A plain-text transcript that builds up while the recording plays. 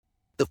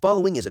The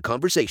following is a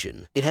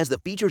conversation. It has the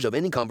features of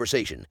any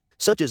conversation,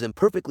 such as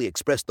imperfectly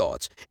expressed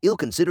thoughts,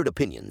 ill-considered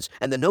opinions,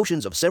 and the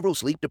notions of several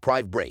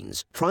sleep-deprived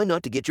brains. Try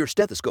not to get your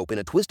stethoscope in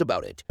a twist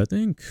about it. I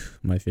think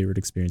my favorite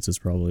experience is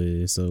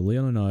probably, so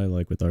Leon and I,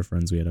 like with our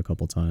friends, we had a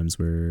couple times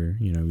where,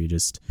 we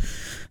just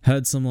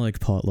had some like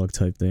potluck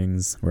type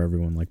things where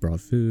everyone like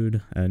brought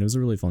food, and it was a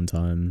really fun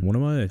time. One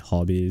of my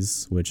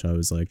hobbies, which I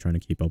was like trying to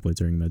keep up with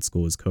during med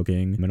school, is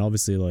cooking. I mean,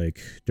 obviously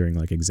like during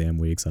like exam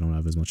weeks, I don't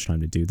have as much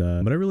time to do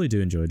that, but I really do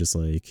enjoy just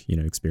like,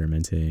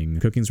 experimenting.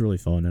 Cooking's really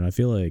fun, and I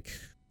feel like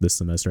this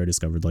semester I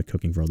discovered like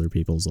cooking for other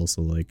people is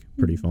also like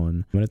pretty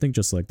fun. I mean, I think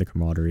just like the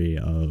camaraderie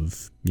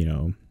of,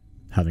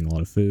 having a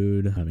lot of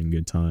food, having a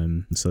good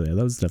time. So yeah,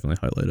 that was definitely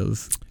a highlight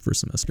of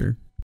first semester.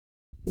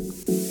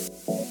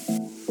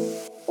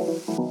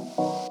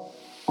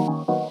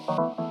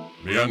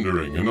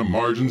 Meandering in the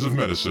margins of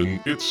medicine,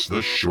 it's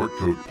the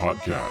Shortcoat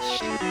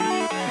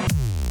Podcast.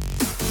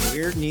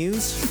 Weird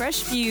news,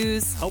 fresh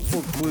views,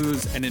 helpful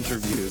clues, and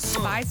interviews.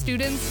 By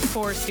students,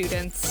 for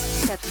students.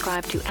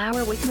 Subscribe to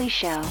our weekly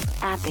show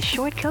at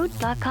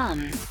theshortcoat.com.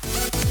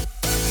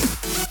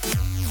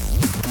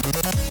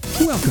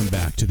 Welcome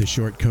back to the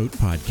Shortcoat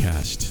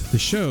Podcast, the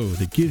show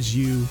that gives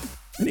you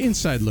an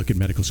inside look at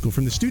medical school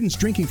from the students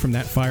drinking from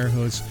that fire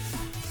hose.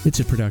 It's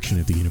a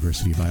production of the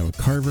University of Iowa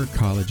Carver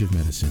College of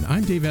Medicine.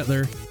 I'm Dave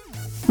Etler.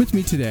 With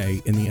me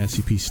today in the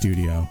SCP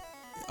studio,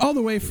 all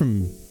the way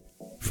from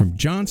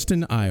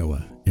Johnston,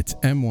 Iowa, it's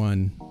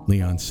M1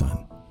 Leon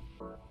Sun.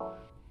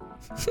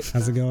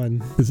 How's it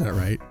going? Is that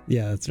right?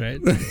 Yeah, that's right.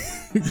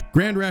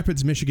 Grand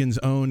Rapids, Michigan's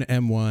own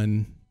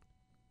M1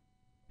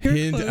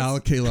 Hind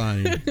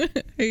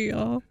Al-Kailani. Hey,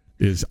 y'all.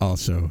 Is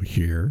also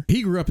here.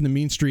 He grew up in the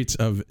mean streets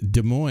of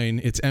Des Moines.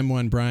 It's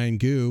M1 Brian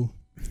Gu.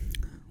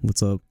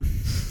 What's up?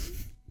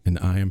 And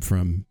I am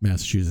from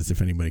Massachusetts,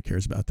 if anybody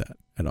cares about that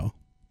at all.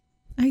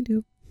 I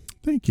do.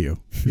 Thank you.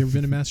 You ever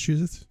been to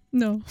Massachusetts?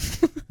 No.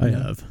 I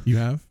have. You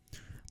have?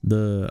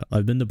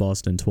 I've been to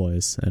Boston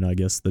twice, and I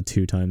guess the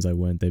 2 times I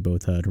went, they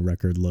both had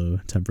record low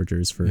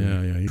temperatures for...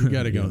 Yeah. You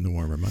got to go in the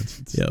warmer months.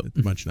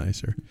 It's much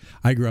nicer.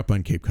 I grew up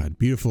on Cape Cod.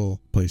 Beautiful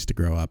place to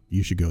grow up.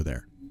 You should go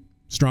there.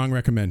 Strong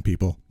recommend,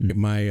 people.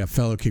 My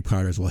fellow Cape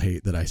Codders will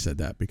hate that I said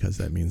that, because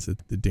that means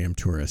that the damn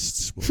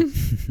tourists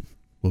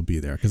will be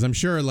there. Because I'm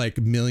sure like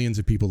millions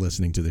of people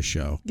listening to this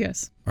show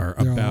are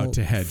about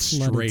to head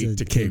straight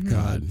to Cape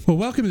Cod. Well,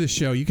 welcome to the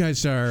show. You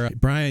guys are,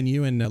 Brian,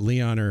 you and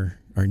Leon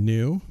are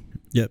new.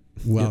 Yep.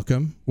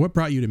 Welcome. Yep. What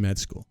brought you to med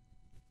school?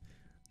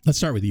 Let's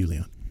start with you,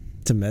 Leon.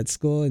 To med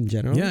school in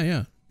general?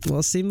 Yeah. Well,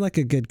 it seemed like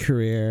a good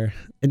career.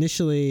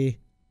 Initially,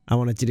 I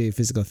wanted to do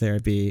physical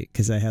therapy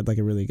because I had like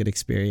a really good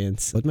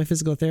experience with my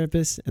physical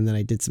therapist, and then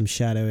I did some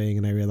shadowing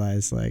and I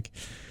realized like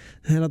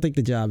I don't think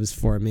the job is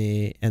for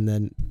me. And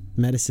then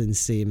medicine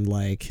seemed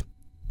like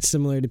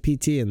similar to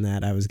PT in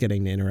that I was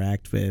getting to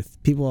interact with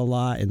people a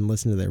lot and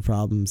listen to their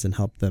problems and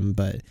help them,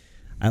 but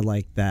I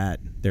like that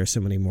there are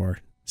so many more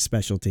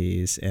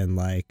specialties, and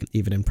like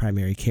even in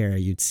primary care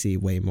you'd see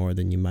way more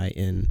than you might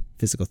in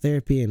physical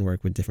therapy and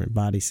work with different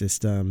body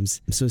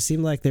systems. So it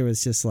seemed like there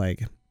was just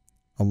like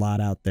a lot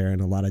out there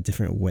and a lot of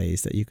different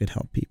ways that you could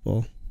help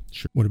people.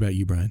 Sure. What about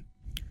you, Brian?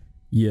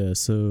 Yeah,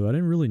 so I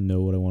didn't really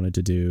know what I wanted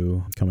to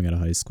do coming out of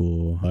high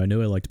school. I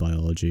knew I liked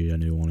biology. I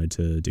knew I wanted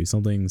to do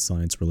something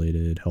science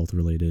related, health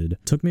related.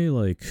 It took me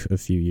like a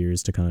few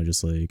years to kind of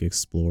just like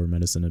explore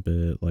medicine a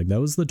bit. Like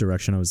that was the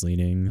direction I was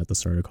leaning at the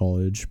start of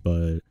college,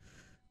 but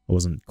I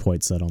wasn't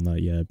quite set on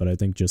that yet. But I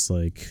think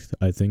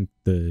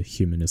the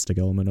humanistic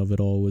element of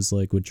it all was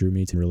like what drew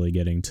me to really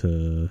getting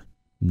to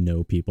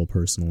know people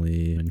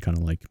personally and kind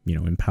of like,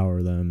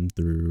 empower them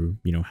through,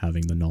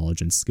 having the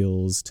knowledge and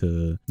skills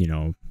to,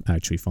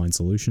 actually find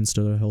solutions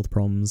to health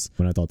problems.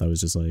 And I thought that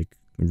was just like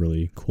a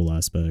really cool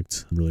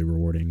aspect, really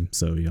rewarding.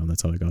 So yeah,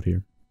 that's how I got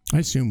here. I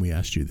assume we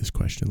asked you this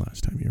question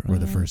last time you were, or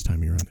the first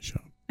time you were on the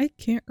show. I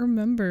can't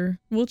remember.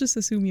 We'll just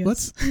assume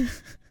yes.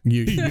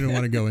 You don't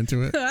want to go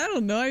into it? I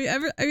don't know.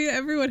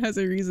 Everyone has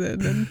a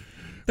reason. And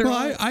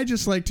I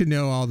just like to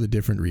know all the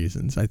different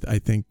reasons. I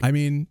think,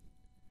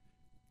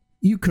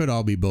 you could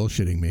all be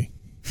bullshitting me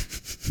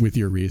with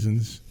your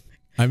reasons.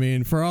 I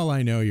mean, for all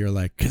I know, you're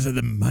like, because of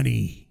the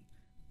money.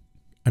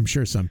 I'm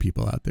sure some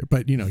people out there,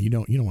 but you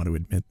don't want to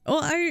admit.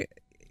 Well,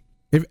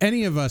 if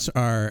any of us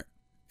are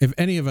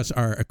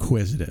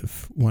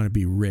acquisitive, want to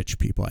be rich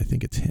people, I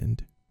think it's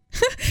Hind.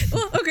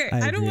 Well, okay.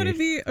 I don't want to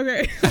be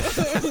okay.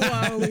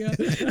 Wow, Leah.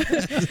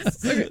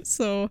 Okay,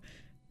 so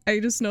I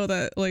just know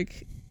that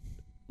like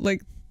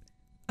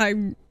I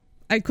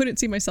couldn't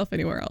see myself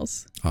anywhere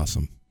else.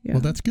 Awesome. Yeah.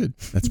 Well, that's good.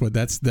 That's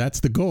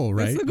the goal,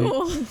 right? That's the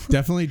goal.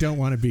 Definitely don't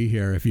want to be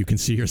here if you can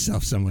see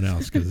yourself somewhere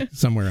else, because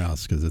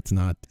it's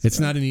not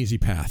an easy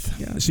path.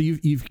 Yeah. So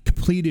you've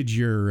completed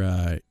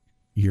your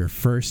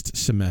first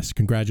semester.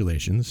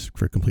 Congratulations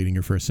for completing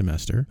your first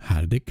semester.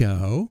 How did it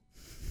go?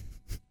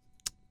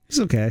 It's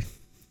okay.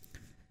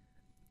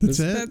 That's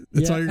it?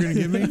 That's all you're going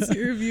to give me? That's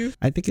your review.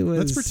 I think it was...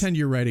 Let's pretend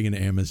you're writing an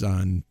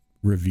Amazon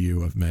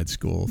review of med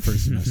school,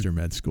 first semester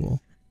med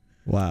school.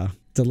 Wow.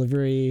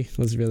 Delivery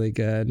was really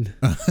good.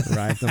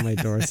 Arrived on my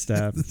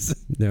doorstep.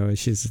 No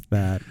issues with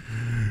that.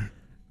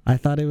 I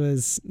thought it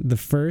was the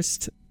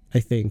first, I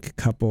think,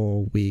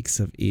 couple weeks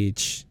of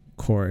each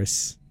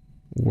course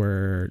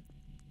were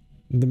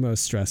the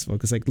most stressful,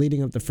 because like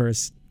leading up to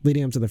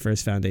the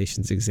first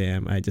foundations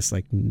exam, I just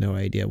like no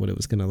idea what it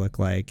was going to look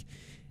like,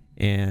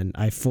 and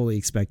I fully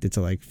expected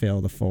to like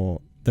fail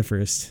the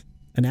first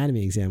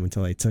anatomy exam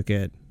until I took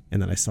it,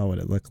 and then I saw what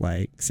it looked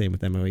like. Same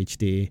with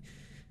MOHD.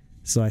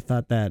 So I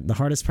thought that the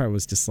hardest part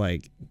was just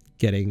like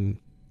getting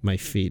my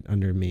feet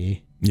under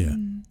me. Yeah.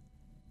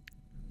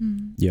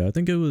 Yeah, I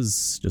think it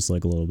was just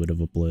like a little bit of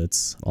a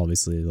blitz,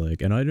 obviously,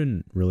 like, and I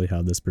didn't really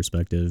have this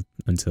perspective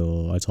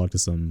until I talked to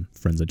some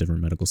friends at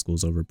different medical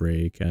schools over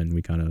break, and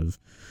we kind of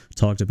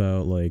talked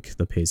about like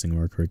the pacing of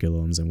our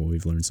curriculums and what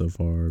we've learned so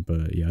far.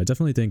 But yeah, I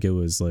definitely think it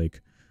was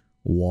like,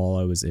 while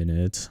I was in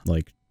it,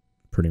 like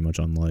pretty much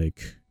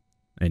unlike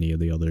any of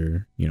the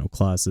other,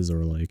 classes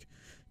or like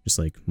just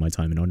like my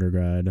time in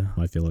undergrad,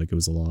 I feel like it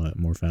was a lot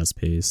more fast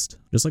paced,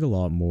 just like a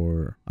lot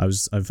more. I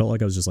felt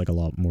like I was just like a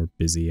lot more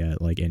busy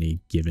at like any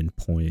given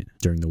point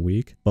during the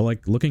week. But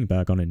like looking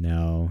back on it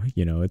now,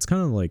 it's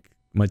kind of like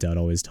my dad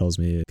always tells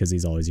me, because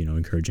he's always,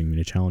 encouraging me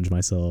to challenge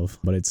myself.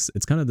 But it's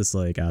kind of this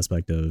like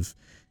aspect of,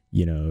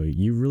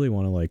 you really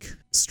want to like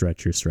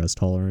stretch your stress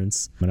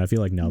tolerance. And I feel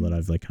like now that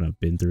I've like kind of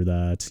been through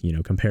that,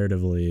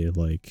 comparatively,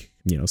 like,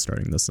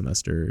 starting this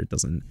semester, it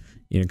doesn't,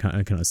 it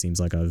kind of seems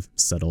like I've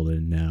settled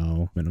in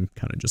now, and I'm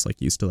kind of just like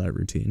used to that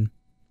routine.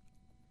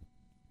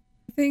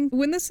 I think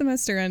when the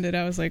semester ended,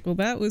 I was like, well,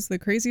 that was the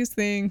craziest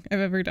thing I've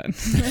ever done.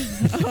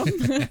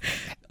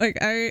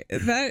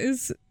 That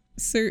is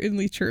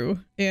certainly true.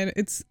 And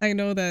I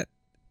know that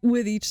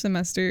with each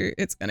semester,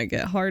 it's going to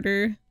get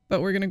harder, but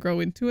we're going to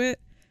grow into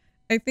it.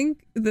 I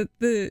think that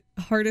the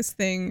hardest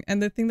thing,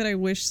 and the thing that I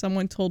wish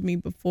someone told me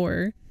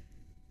before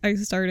I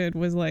started,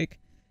 was like,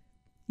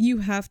 you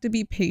have to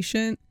be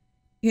patient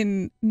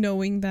in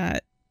knowing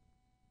that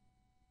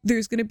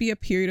there's going to be a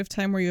period of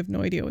time where you have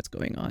no idea what's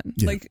going on.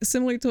 Yeah. Like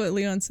similar to what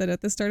Leon said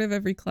at the start of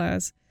every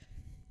class,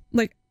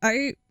 like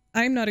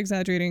I'm not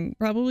exaggerating,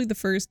 probably the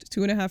first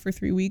 2.5 or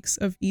 3 weeks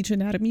of each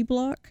anatomy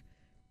block,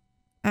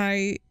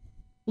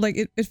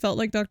 it felt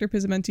like Dr.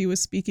 Pizzamenti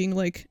was speaking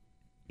like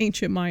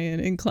ancient Mayan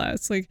in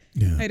class. Like,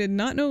 yeah. I did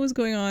not know what was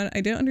going on.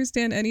 I didn't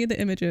understand any of the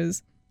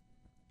images.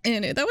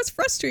 And that was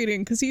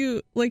frustrating, because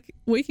you like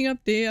waking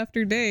up day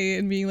after day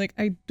and being like,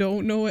 I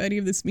don't know what any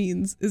of this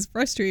means, is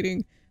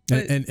frustrating.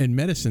 But and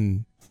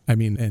medicine, I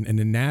mean, and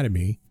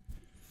anatomy,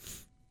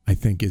 I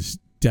think is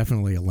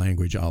definitely a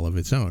language all of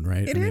its own,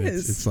 right? It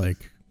is. It's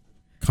like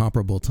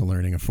comparable to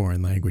learning a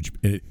foreign language,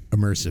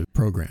 immersive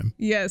program.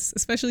 Yes,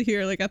 especially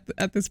here, like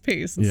at this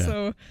pace. Yeah.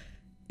 So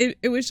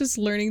it was just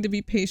learning to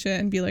be patient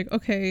and be like,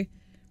 okay,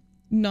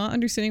 not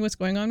understanding what's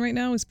going on right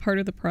now is part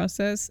of the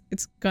process.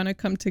 It's gonna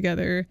come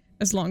together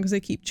as long as I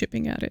keep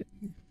chipping at it.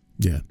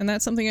 Yeah. And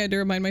that's something I had to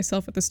remind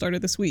myself at the start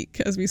of this week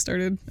as we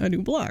started a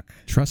new block.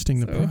 Trusting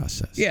the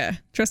process. Yeah,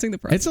 trusting the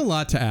process. It's a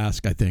lot to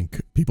ask, I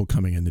think, people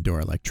coming in the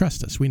door, like,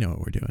 trust us, we know what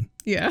we're doing.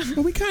 Yeah.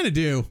 Well, we kind of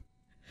do.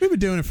 We've been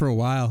doing it for a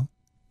while.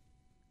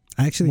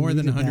 I actually more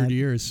than 100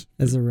 years.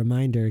 As a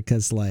reminder,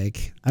 because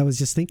like I was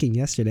just thinking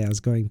yesterday, I was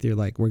going through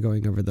like, we're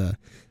going over the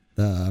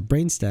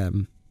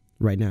brainstem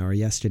right now, or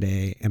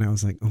yesterday, and I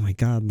was like, oh my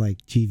god, like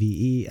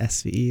GVE,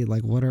 SVE,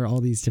 like what are all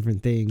these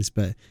different things?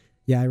 But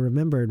yeah, I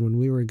remembered when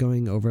we were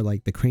going over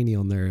like the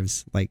cranial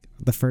nerves, like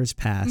the first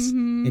pass,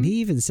 and he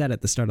even said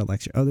at the start of the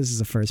lecture, oh, this is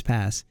a first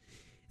pass.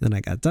 And then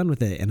I got done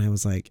with it, and I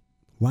was like,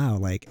 wow,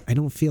 like I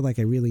don't feel like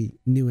I really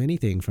knew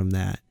anything from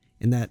that.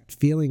 And that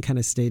feeling kind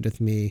of stayed with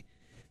me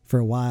for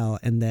a while,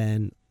 and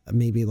then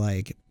maybe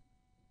like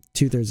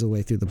 2/3 of the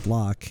way through the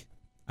block,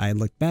 I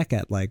looked back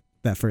at like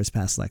that first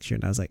pass lecture,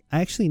 and I was like,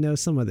 I actually know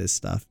some of this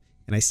stuff.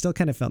 And I still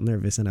kind of felt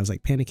nervous, and I was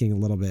like panicking a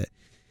little bit.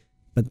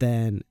 But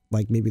then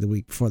like maybe the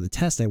week before the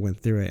test, I went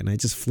through it, and I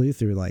just flew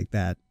through like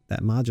that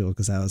module,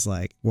 because I was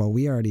like, well,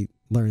 we already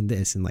learned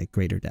this in like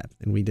greater depth,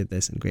 and we did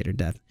this in greater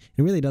depth.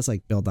 It really does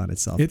like build on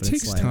itself. It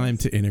takes time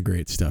to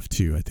integrate stuff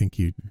too. I think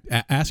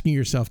asking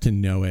yourself to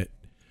know it,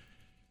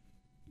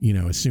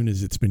 as soon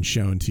as it's been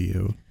shown to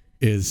you,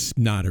 is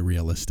not a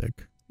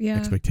realistic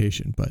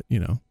expectation. But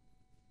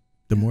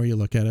the more you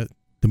look at it,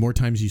 the more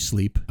times you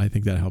sleep, I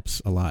think that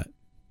helps a lot.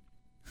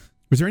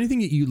 Was there anything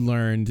that you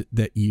learned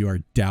that you are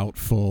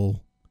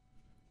doubtful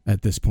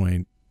at this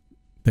point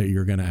that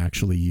you're going to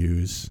actually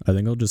use? I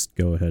think I'll just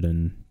go ahead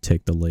and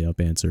take the layup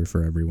answer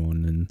for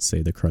everyone and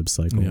say the Krebs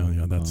cycle.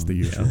 Yeah, that's the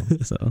usual.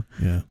 So,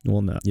 yeah.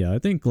 Well, no. Yeah, I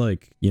think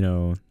like,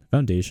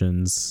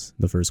 foundations,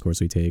 the first course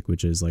we take,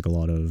 which is like a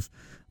lot of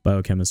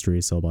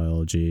biochemistry, cell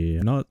biology,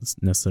 not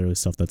necessarily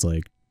stuff that's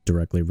like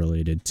directly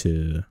related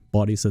to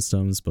body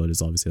systems, but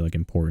is obviously like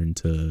important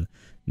to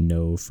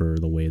know for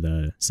the way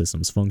that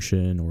systems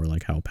function, or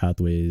like how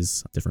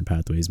different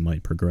pathways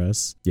might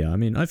progress. Yeah, I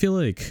mean, I feel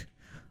like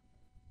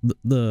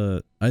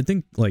I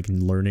think like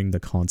learning the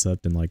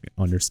concept and like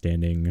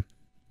understanding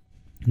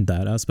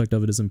that aspect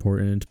of it is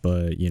important,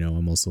 but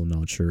I'm also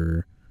not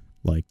sure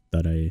like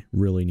that I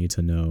really need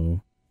to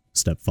know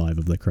step 5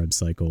 of the Krebs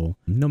cycle,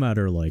 no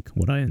matter like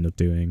what I end up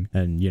doing.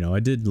 And, I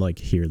did like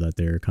hear that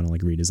they're kind of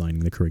like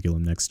redesigning the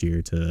curriculum next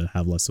year to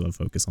have less of a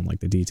focus on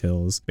like the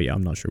details. But yeah,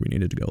 I'm not sure we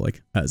needed to go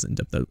like as in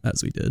depth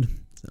as we did.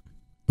 So.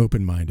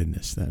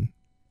 Open-mindedness then.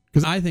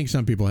 Because I think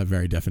some people have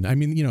very definite. I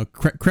mean,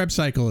 Krebs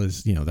cycle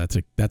is,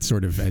 that's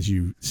sort of, as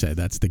you said,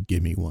 that's the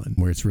gimme one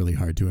where it's really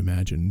hard to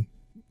imagine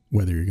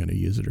whether you're going to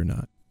use it or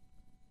not.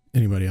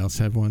 Anybody else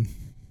have one?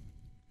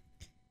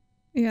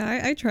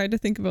 Yeah, I tried to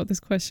think about this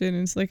question,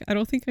 and it's like, I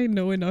don't think I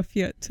know enough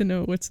yet to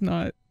know what's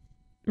not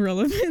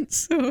relevant.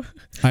 So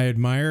I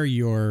admire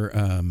your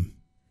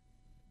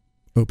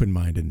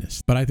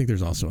open-mindedness, but I think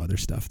there's also other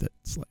stuff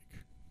that's like,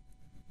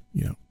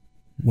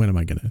 when am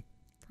I going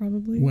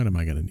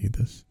to need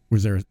this?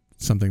 Was there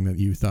something that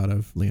you thought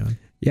of, Leon?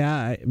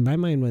 Yeah, my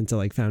mind went to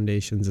like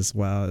foundations as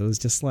well. It was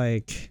just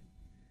like,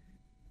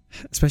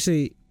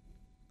 especially,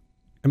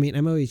 I mean,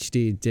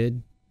 MOHD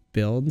did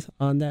build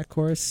on that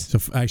course. So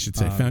I should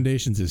say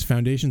foundations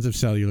of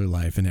cellular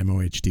life, and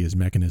MOHD is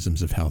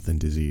mechanisms of health and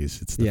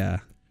disease.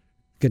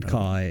 Good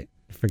call. I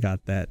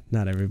forgot that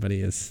not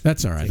everybody is.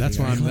 That's all right. That's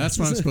what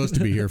I'm supposed to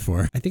be here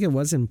for. I think it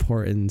was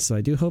important, so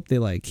I do hope they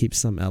like keep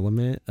some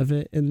element of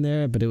it in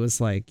there. But it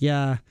was like,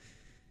 I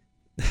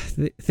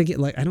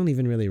don't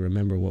even really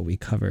remember what we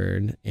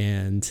covered,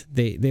 and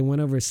they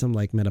went over some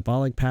like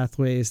metabolic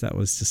pathways that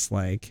was just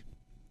like,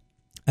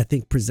 I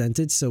think,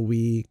 presented so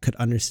we could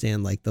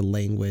understand like the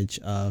language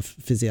of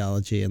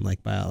physiology and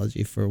like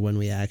biology for when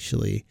we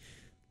actually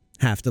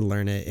have to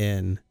learn it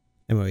in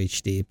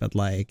MOHD. But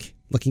like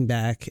looking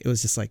back, it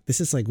was just like, this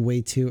is like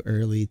way too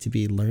early to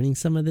be learning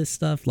some of this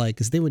stuff. Like,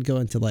 because they would go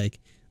into like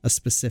a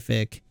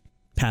specific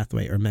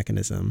pathway or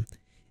mechanism,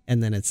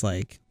 and then it's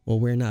like,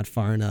 well, we're not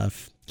far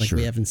enough. Like, sure.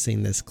 We haven't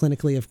seen this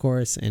clinically, of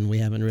course, and we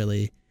haven't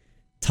really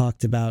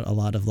talked about a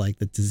lot of like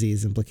the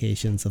disease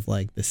implications of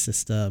like the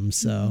system.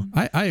 So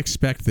I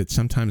expect that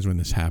sometimes when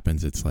this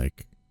happens, it's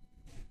like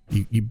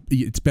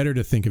it's better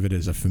to think of it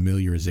as a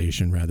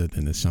familiarization rather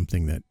than as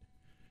something that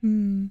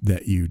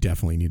that you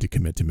definitely need to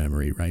commit to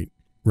memory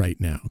right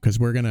now, because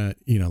we're gonna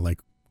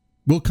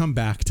we'll come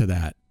back to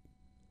that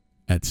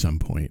at some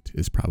point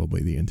is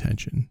probably the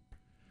intention.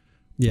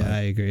 Yeah, but I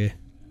agree.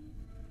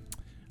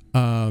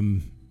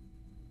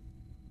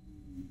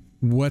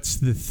 What's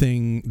the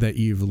thing that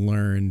you've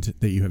learned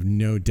that you have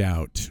no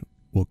doubt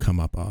will come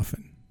up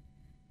often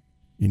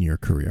in your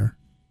career?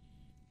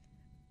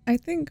 I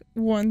think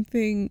one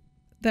thing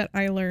that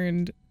I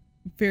learned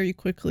very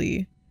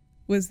quickly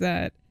was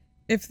that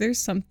if there's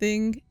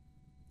something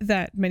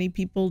that many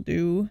people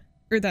do,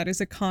 or that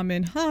is a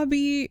common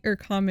hobby or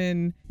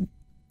common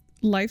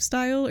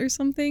lifestyle or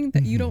something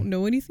that you don't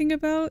know anything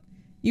about,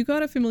 you got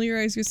to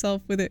familiarize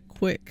yourself with it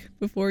quick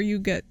before you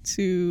get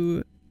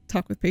to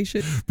talk with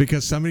patients.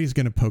 Because somebody's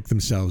going to poke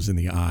themselves in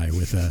the eye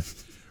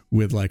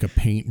with like a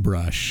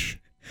paintbrush,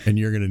 and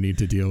you're going to need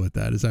to deal with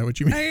that. Is that what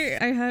you mean?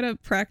 I had a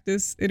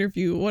practice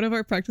interview, one of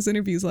our practice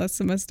interviews last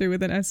semester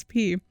with an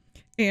SP,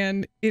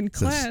 and in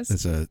class...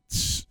 It's a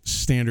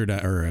standard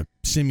or a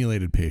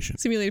simulated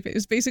patient. Simulated patient.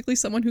 It's basically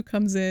someone who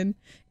comes in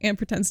and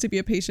pretends to be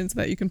a patient so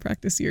that you can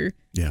practice your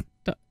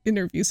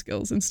interview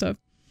skills and stuff.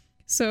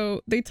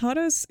 So they taught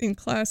us in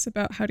class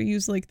about how to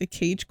use like the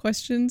CAGE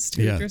questions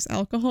to address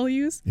alcohol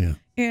use. Yeah.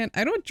 And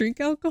I don't drink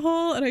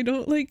alcohol, and I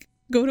don't like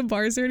go to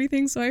bars or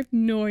anything, so I have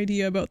no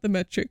idea about the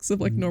metrics of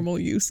like normal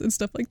use and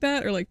stuff like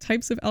that, or like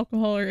types of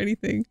alcohol or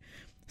anything.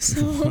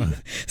 So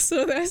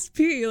the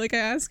SP, like I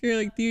asked her,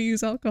 like, do you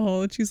use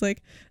alcohol? And she's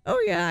like, oh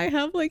yeah, I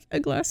have like a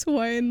glass of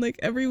wine like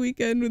every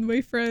weekend with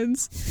my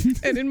friends.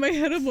 And in my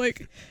head I'm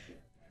like,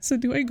 so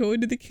do I go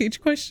into the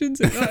CAGE questions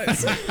or not?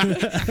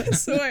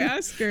 So I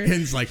asked her. And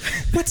it's like,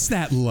 what's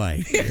that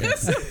like?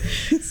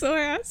 So I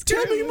asked her.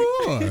 Tell me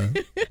more.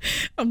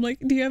 I'm like,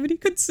 do you have any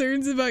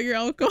concerns about your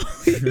alcohol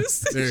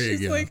use? There you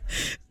She's go. like,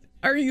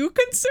 are you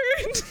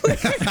concerned?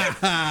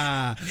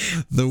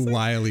 The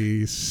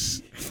wily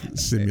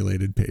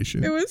simulated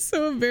patient. It was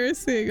so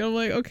embarrassing. I'm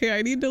like, okay,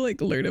 I need to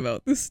like learn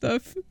about this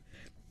stuff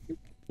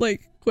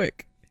like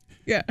quick.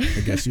 Yeah. I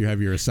guess you have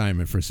your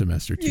assignment for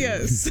semester 2.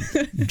 Yes.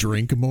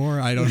 Drink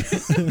more? I don't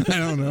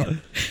know.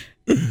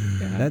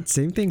 Yeah. That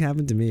same thing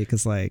happened to me,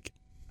 because like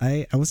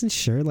I wasn't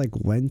sure like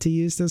when to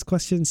use those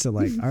questions. So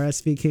like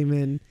RSV came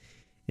in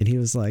and he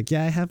was like,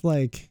 yeah, I have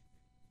like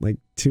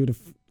 2 to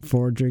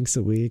 4 drinks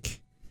a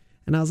week.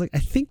 And I was like, I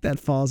think that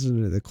falls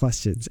into the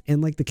questions.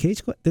 And like the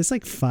CAGE, there's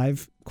like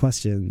 5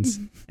 questions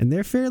and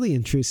they're fairly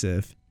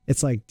intrusive.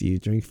 It's like, do you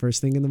drink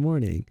first thing in the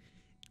morning?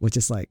 Which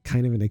is like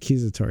kind of an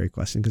accusatory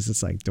question, because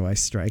it's like, do I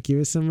strike you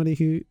as somebody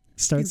who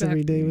starts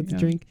every day with a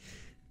drink?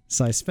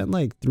 So I spent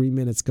like 3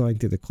 minutes going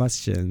through the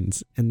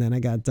questions, and then I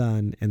got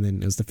done, and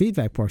then it was the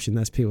feedback portion.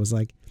 The SP was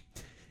like,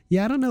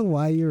 yeah, I don't know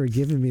why you were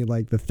giving me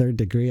like the 3rd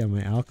degree on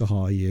my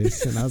alcohol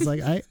use. And I was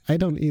like, I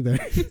don't either.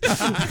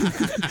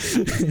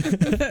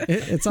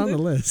 It's on the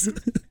list.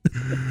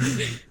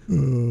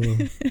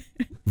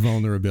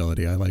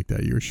 Vulnerability. I like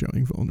that. You were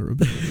showing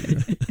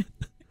vulnerability.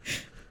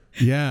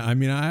 Yeah, I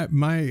mean,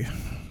 my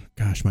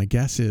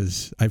guess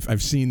is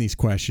I've seen these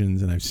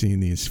questions and I've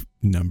seen these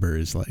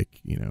numbers like,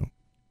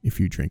 if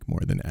you drink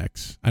more than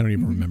X. I don't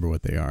even remember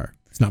what they are.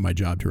 It's not my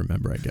job to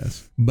remember, I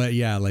guess. But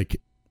yeah,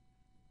 like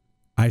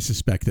I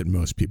suspect that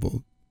most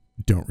people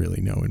don't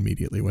really know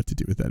immediately what to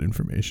do with that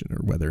information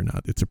or whether or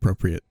not it's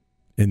appropriate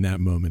in that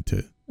moment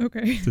to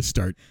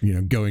start,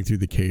 going through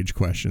the cage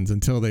questions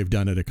until they've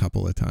done it a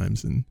couple of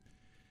times.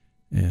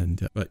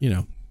 But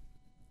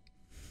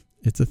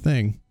it's a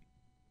thing.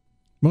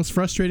 Most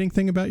frustrating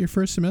thing about your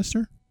first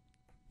semester?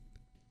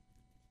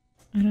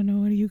 I don't know.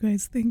 What do you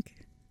guys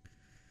think?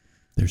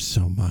 There's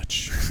so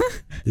much.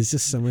 There's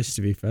just so much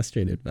to be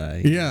frustrated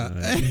by. Yeah.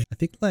 I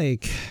think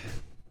like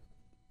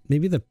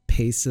maybe the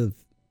pace of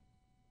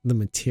the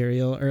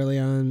material early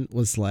on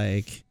was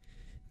like, it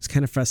was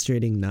kind of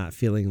frustrating not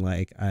feeling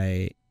like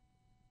I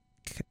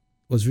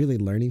was really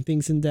learning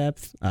things in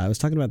depth. I was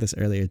talking about this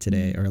earlier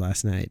today or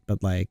last night,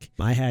 but like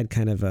I had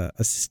kind of a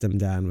system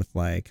down with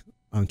like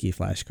Anki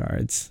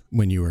flashcards.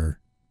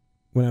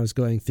 When I was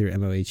going through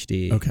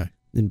MOHD. Okay.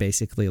 And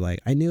basically like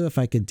I knew if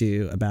I could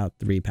do about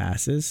 3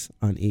 passes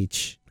on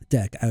each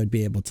deck, I would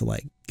be able to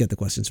like get the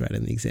questions right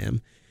in the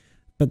exam.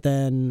 But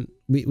then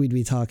we'd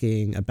be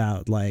talking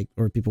about like,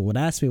 or people would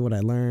ask me what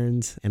I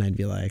learned and I'd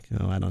be like,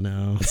 oh, I don't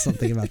know,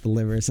 something about the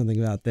liver,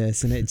 something about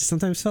this. And it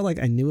sometimes felt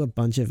like I knew a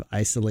bunch of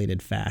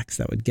isolated facts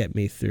that would get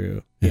me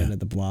through the end of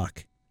the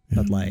block.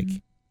 But like,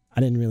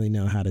 I didn't really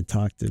know how to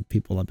talk to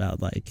people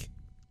about like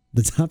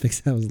the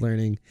topics I was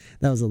learning.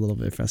 That was a little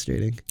bit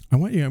frustrating.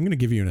 I'm going to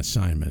give you an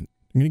assignment.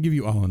 I'm going to give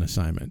you all an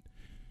assignment.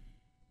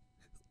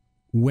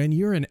 When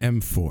you're an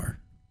M4,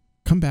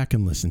 come back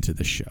and listen to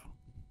the show.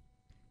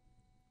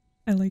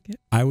 I like it.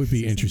 I would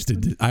be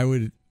interested.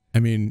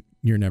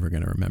 You're never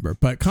going to remember,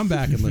 but come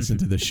back and listen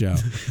to the show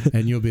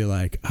and you'll be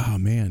like, oh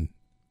man,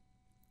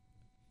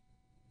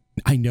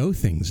 I know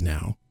things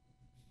now.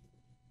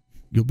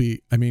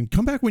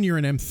 Come back when you're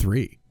an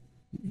M3.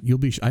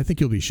 I think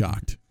you'll be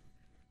shocked.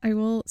 I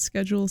will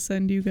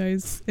send you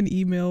guys an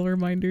email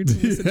reminder to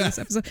listen to this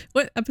episode.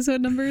 What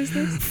episode number is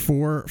this?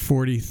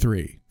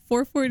 443.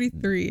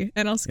 443.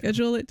 And I'll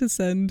schedule it to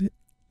send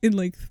in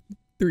like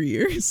 3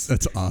 years.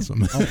 That's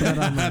awesome. I'll put it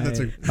on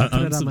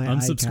my,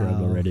 I'm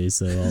subscribed already,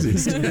 so I'll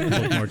just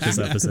bookmark this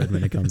episode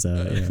when it comes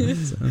out. Yeah,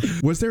 so.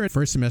 Was there a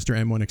first semester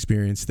M1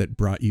 experience that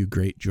brought you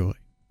great joy?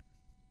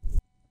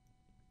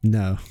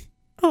 No.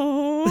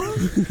 Oh.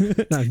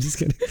 No, I'm just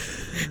kidding.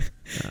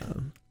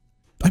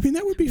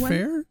 That would be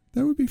fair.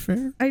 That would be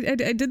fair. I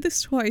did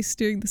this twice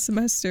during the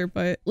semester,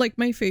 but like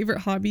my favorite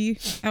hobby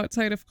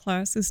outside of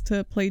class is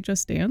to play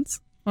Just Dance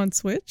on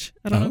Switch.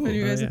 I don't know if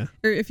you guys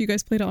or if you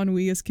guys played it on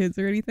Wii as kids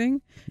or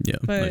anything. Yeah,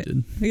 but I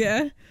did.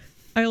 Yeah,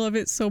 I love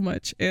it so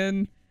much.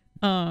 And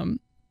I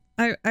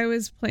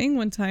was playing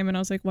one time and I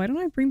was like, why don't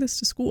I bring this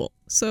to school?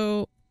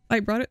 So I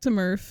brought it to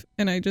Murph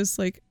and I just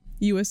like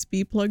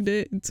USB plugged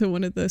it into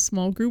one of the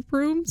small group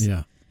rooms.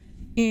 Yeah.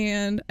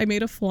 And I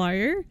made a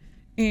flyer.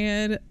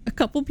 And a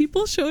couple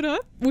people showed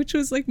up, which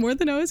was like more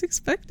than I was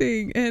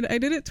expecting. And I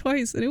did it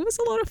twice and it was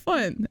a lot of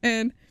fun.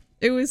 And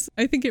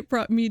I think it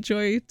brought me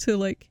joy to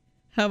like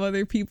have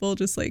other people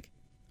just like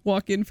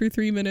walk in for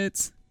 3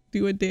 minutes,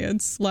 do a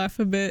dance, laugh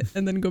a bit,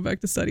 and then go back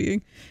to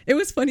studying. It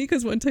was funny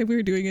because one time we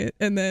were doing it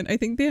and then I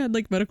think they had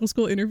like medical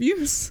school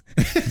interviews.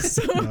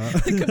 So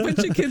like a bunch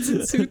of kids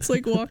in suits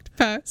like walked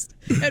past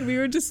and we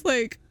were just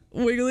like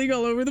wiggling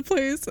all over the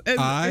place. And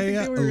I think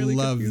they were really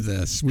love confused.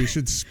 this. We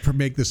should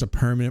make this a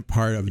permanent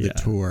part of the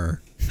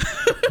tour.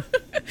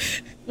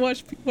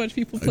 Watch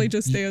people play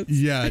Just Dance.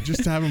 Yeah,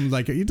 just have them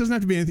like, it doesn't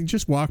have to be anything.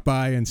 Just walk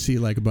by and see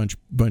like a bunch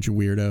of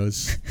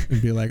weirdos and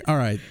be like, all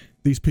right,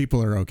 these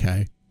people are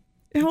okay.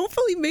 And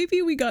hopefully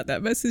maybe we got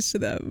that message to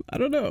them. I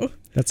don't know.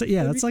 That's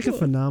like cool. A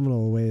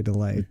phenomenal way to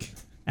like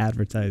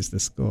advertise the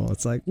school.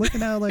 It's like, look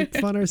at how like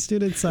fun our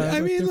students are.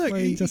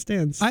 Playing Just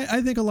Dance.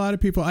 I think a lot of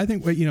people,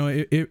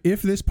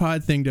 if this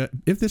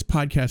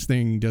podcast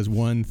thing does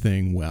one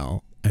thing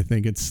well, I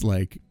think it's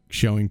like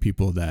showing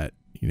people that,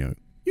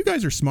 you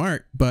guys are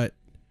smart, but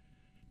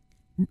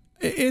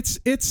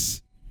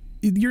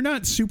you're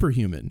not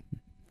superhuman,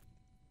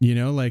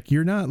 like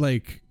you're not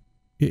like,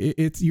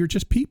 you're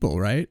just people,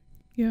 right?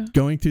 Yeah.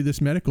 Going through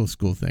this medical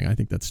school thing. I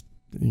think that's,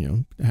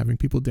 having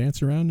people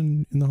dance around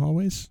in the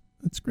hallways.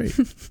 That's great.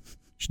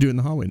 Should do it in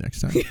the hallway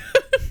next time.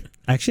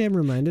 Actually, I'm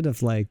reminded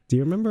of like, do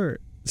you remember?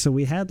 So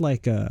we had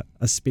like a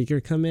speaker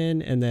come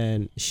in and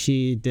then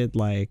she did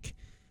like,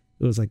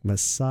 it was like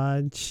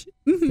massage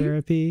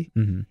therapy.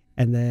 Mm-hmm.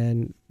 And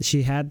then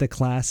she had the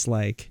class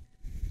like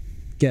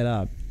get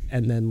up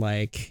and then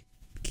like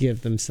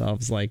give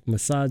themselves like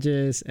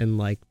massages and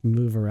like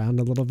move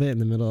around a little bit in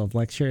the middle of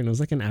lecture. And it was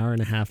like an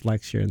 1.5-hour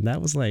lecture. And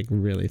that was like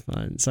really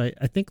fun. So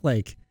I think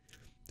like,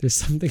 there's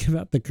something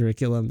about the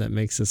curriculum that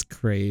makes us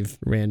crave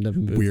random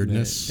movement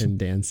weirdness and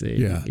dancing.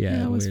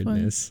 Yeah,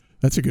 weirdness. Fun.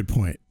 That's a good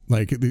point.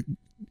 Like,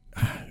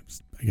 I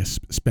guess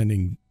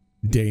spending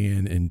day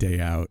in and day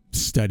out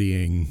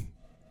studying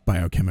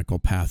biochemical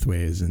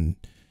pathways and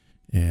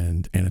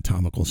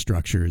anatomical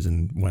structures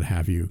and what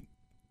have you.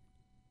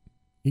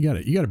 You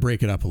got to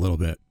break it up a little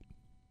bit.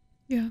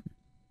 Yeah.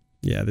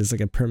 Yeah, there's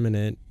like a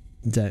permanent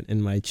dent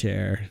in my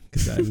chair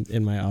because I'm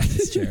in my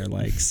office chair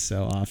like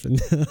so often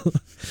now.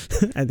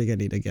 I think I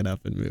need to get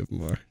up and move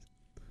more.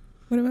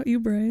 What about you,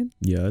 Brian?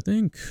 Yeah, I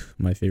think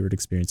my favorite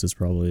experience was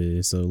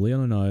probably, so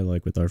Leon and I,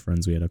 like with our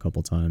friends, we had a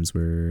couple times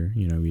where,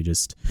 you know, we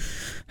just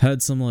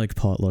had some like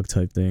potluck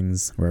type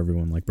things where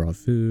everyone like brought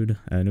food,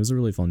 and it was a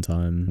really fun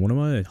time. One of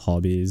my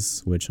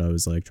hobbies, which I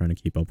was like trying to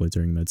keep up with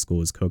during med school,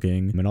 was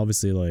cooking. I mean,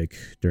 obviously like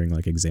during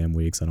like exam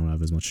weeks, I don't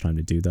have as much time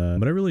to do that,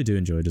 but I really do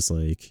enjoy just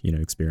like, you know,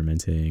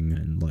 experimenting,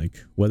 and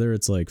like whether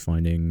it's like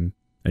finding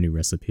a new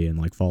recipe and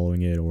like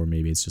following it, or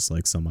maybe it's just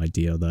like some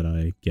idea that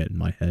I get in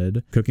my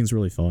head. Cooking's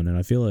really fun, and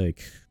I feel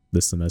like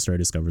this semester I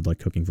discovered like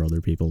cooking for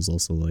other people is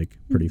also like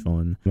pretty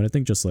fun. I mean, I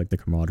think just like the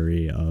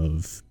camaraderie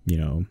of, you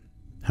know,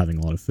 having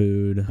a lot of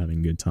food, having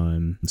a good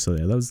time. So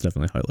yeah, that was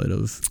definitely a highlight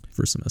of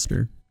first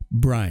semester.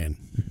 Brian,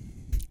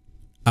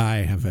 I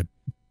have a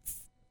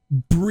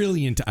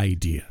brilliant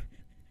idea.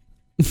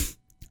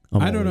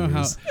 I don't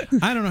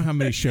know how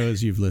many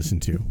shows you've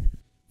listened to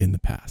in the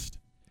past.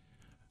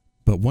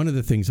 But one of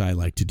the things I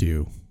like to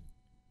do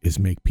is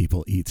make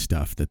people eat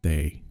stuff that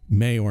they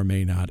may or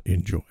may not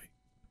enjoy.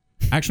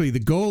 Actually, the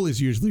goal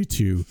is usually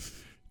to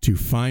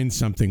find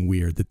something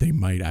weird that they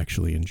might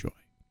actually enjoy.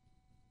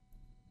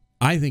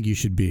 I think you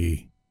should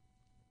be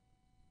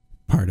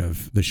part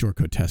of the Short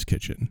Coat Test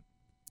Kitchen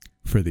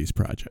for these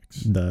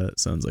projects.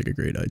 That sounds like a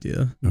great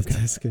idea. Okay.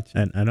 Test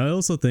kitchen. And I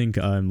also think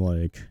I'm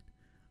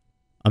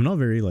not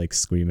very like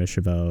squeamish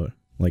about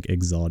like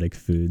exotic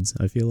foods.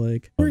 I feel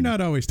like We're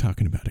not always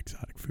talking about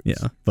exotic foods.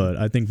 Yeah, but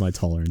I think my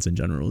tolerance in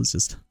general is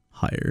just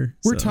higher.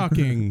 We're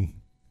talking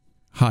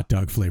hot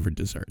dog flavored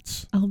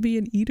desserts. I'll be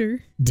an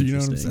eater. Do you know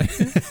what I'm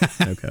saying?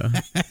 Okay.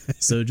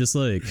 So just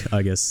like,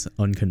 I guess,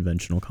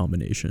 unconventional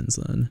combinations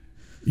then.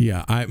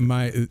 Yeah,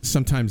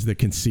 sometimes the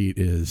conceit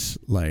is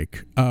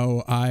like,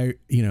 I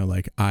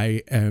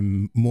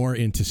am more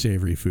into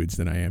savory foods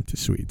than I am to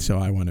sweet. So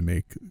I want to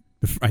make,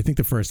 I think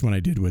the first one I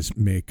did was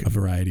make a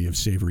variety of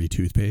savory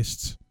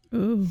toothpastes.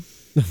 Oh.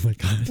 Oh my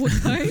God. What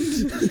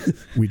kind?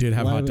 We did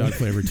have hot dog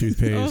flavored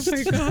toothpaste. Oh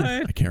my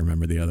God. I can't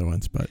remember the other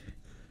ones, but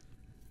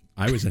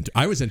I was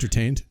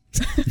entertained.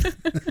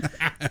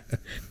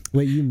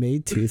 Wait, you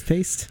made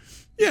toothpaste?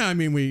 Yeah, I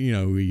mean,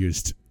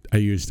 I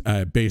used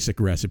a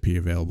basic recipe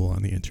available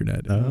on the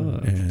internet,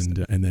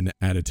 and then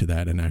added to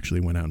that, and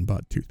actually went out and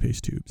bought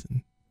toothpaste tubes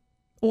and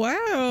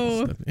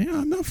Wow. stuff. Yeah,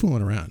 I'm not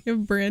fooling around. You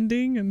have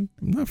branding and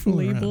I'm not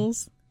fooling around.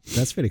 labels.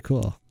 That's pretty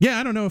cool. Yeah,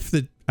 I don't know if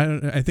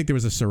I think there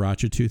was a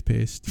sriracha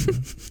toothpaste.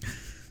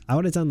 I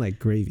would have done like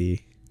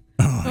gravy.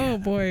 Oh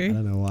boy. I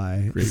don't know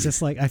why. It's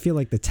just like I feel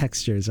like the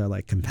textures are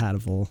like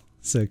compatible.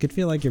 So it could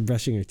feel like you're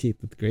brushing your teeth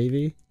with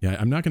gravy. Yeah,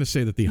 I'm not going to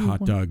say that the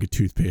hot dog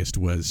toothpaste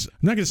was. I'm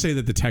not going to say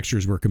that the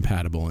textures were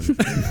compatible. In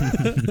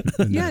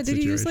Yeah,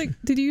 did you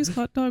use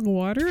hot dog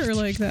water or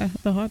like the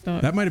hot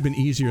dog? That might have been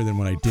easier than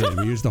what I did.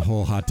 We used the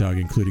whole hot dog,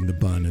 including the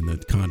bun and the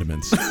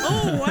condiments.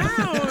 Oh wow.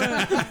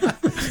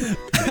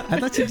 I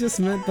thought you just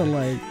meant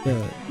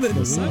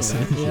the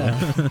sausage. Yeah.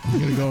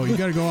 You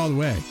gotta go all the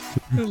way.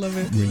 I love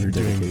it. When you're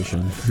doing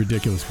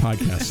ridiculous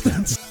podcast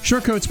stats.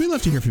 Short Coats, we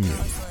love to hear from you,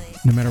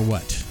 no matter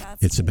what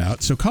it's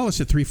about. So call us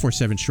at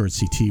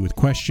 347-SHORT-CT with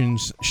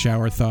questions,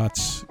 shower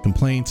thoughts,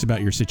 complaints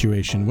about your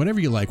situation, whatever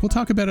you like. We'll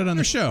talk about it on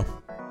the show.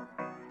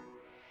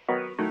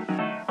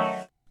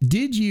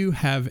 Did you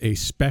have a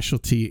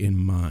specialty in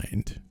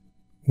mind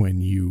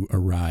when you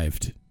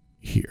arrived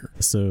here?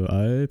 So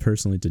I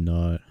personally did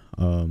not.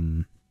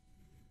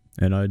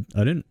 And I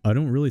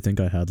don't really think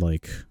I had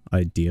like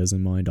ideas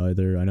in mind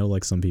either. I know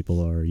like some people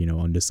are,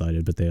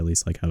 undecided, but they at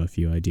least like have a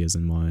few ideas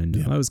in mind.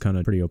 Yeah. I was kind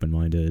of pretty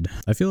open-minded.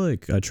 I feel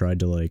like I tried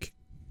to like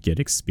get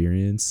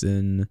experience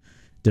in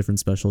different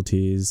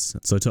specialties.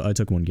 So I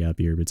took one gap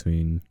year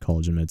between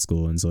college and med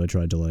school. And so I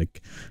tried to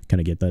like kind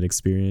of get that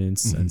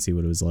experience and see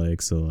what it was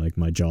like. So like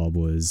my job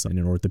was in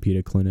an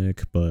orthopedic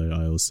clinic, but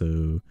I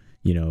also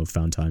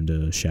found time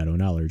to shadow an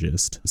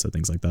allergist, so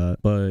things like that.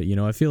 But,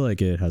 I feel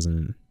like it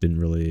didn't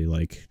really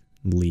like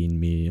lean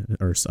me,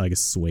 or I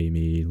guess sway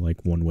me like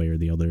one way or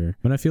the other.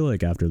 And I feel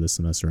like after this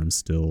semester, I'm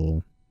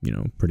still,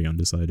 pretty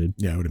undecided.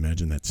 Yeah, I would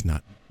imagine that's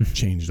not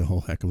changed a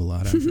whole heck of a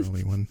lot after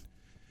only one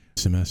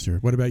semester.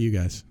 What about you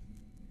guys?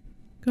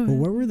 Go ahead.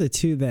 Well, what were the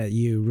two that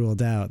you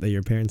ruled out that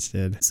your parents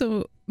did?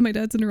 So my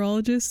dad's a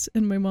neurologist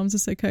and my mom's a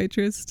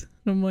psychiatrist.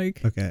 And I'm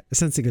like, okay,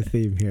 sensing a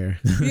theme here.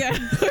 Yeah.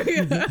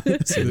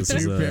 So this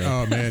is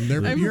oh man,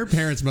 your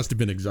parents must have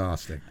been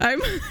exhausting.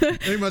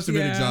 They must have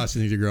been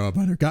exhausting to grow up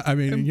under. I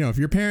mean, if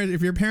your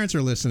parents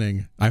are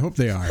listening, I hope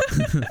they are.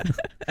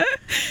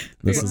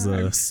 This is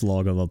a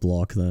slog of a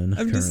block then.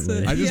 I'm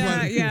currently.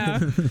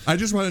 I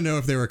just want to know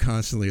if they were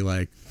constantly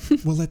like,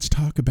 well, let's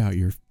talk about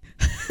your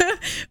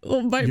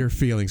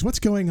feelings. What's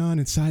going on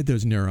inside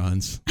those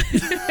neurons?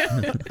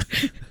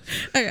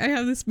 I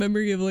have this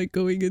memory of like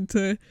going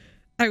into,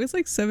 I was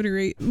like 7 or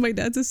 8. My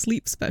dad's a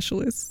sleep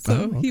specialist,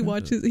 so he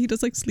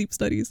does like sleep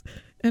studies.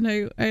 And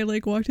I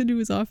like walked into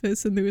his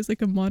office and there was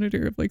like a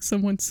monitor of like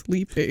someone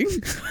sleeping.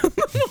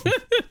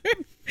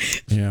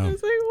 Yeah. I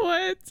was like,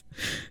 what?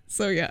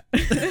 So yeah.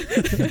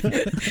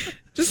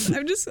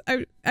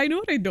 I know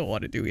what I don't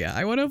want to do. Yeah.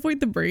 I want to avoid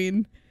the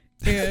brain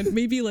and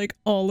maybe like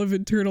all of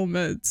internal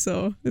meds.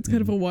 So it's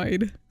kind of a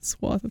wide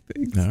swath of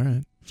things. All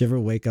right. Did you ever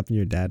wake up and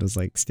your dad was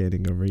like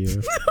standing over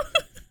you?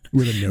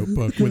 With a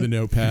notebook, with a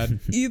notepad.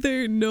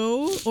 Either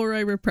no or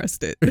I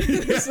repressed it.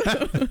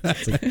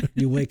 It's like,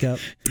 you wake up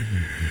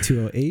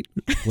 2:08,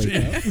 wake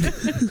up.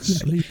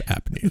 Sleep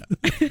apnea.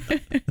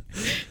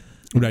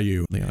 What about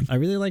you, Leon? I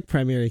really like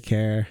primary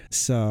care,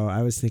 so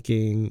I was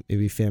thinking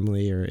maybe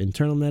family or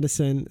internal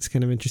medicine. It's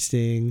kind of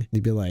interesting.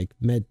 Maybe like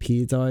med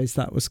peds I always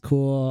thought was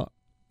cool.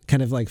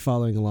 Kind of like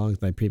following along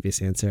with my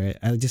previous answer.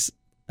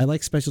 I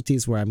like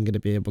specialties where I'm going to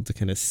be able to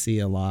kind of see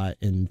a lot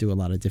and do a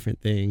lot of different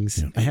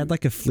things. Yeah. I had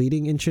like a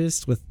fleeting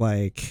interest with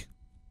like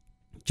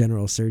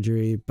general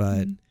surgery,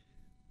 but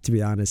to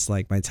be honest,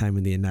 like my time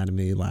in the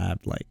anatomy lab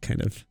like kind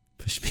of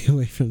pushed me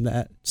away from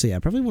that. So yeah,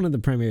 probably one of the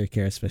primary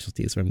care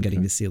specialties where I'm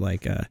getting to see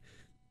like a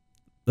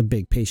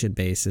big patient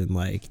base and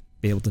like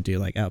be able to do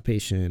like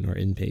outpatient or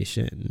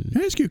inpatient.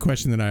 Can I ask you a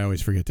question that I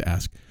always forget to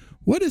ask?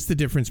 What is the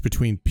difference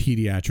between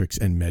pediatrics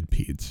and med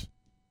peds?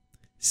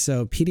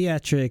 So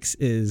pediatrics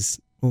is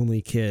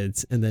only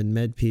kids, and then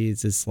med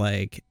peds is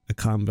like a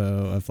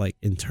combo of like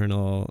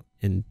internal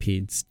and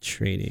peds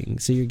training.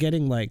 So you're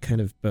getting like kind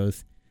of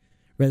both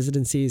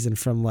residencies, and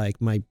from like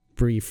my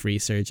brief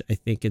research, I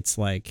think it's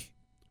like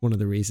one of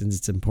the reasons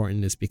it's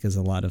important is because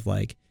a lot of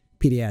like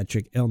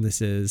pediatric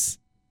illnesses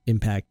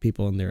impact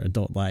people in their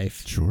adult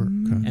life. Sure.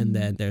 Okay. And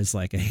then there's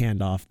like a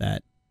handoff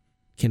that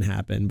can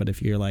happen. But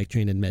if you're like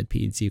trained in med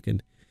peds, you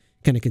can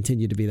kind of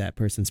continue to be that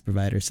person's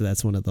provider. So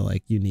that's one of the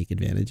like unique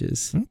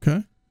advantages.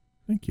 Okay.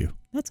 Thank you.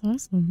 That's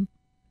awesome.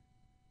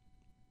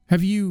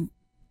 Have you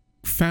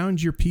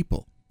found your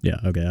people? Yeah,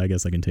 okay, I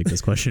guess I can take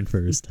this question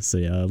first. So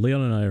yeah,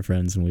 Leon and I are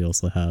friends, and we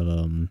also have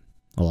a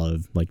lot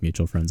of like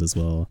mutual friends as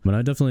well. But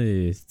I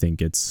definitely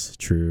think it's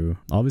true.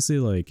 Obviously,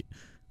 like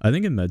I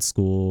think in med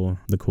school,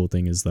 the cool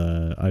thing is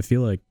that I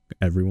feel like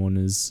everyone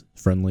is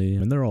friendly,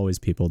 and there are always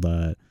people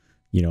that,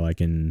 you know, I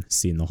can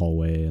see in the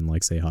hallway and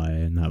like say hi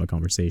and have a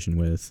conversation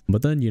with.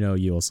 But then, you know,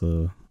 you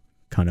also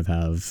kind of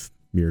have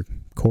your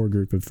core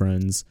group of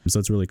friends. So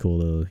it's really cool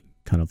to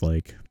kind of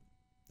like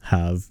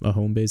have a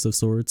home base of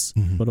sorts,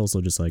 but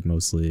also just like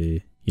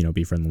mostly, you know,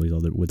 be friendly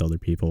with other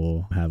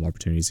people, have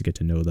opportunities to get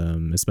to know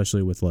them,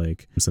 especially with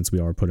like, since we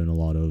are put in a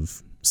lot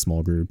of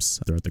small groups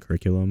throughout the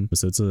curriculum.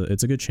 So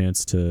it's a good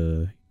chance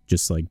to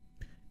just like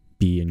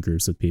be in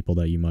groups with people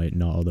that you might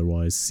not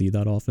otherwise see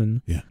that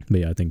often. Yeah.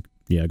 But yeah, I think,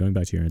 yeah, going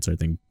back to your answer, I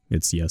think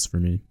it's yes for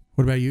me.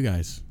 What about you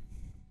guys?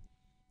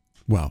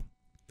 Well,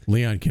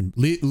 Leon can.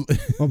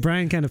 Well,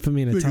 Brian kind of put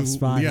me in a tough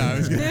spot. Yeah, I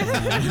was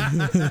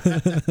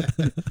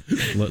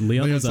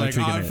Leon was like,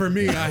 actually for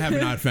me, I have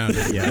not found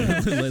it.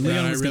 Yeah,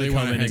 Leon was really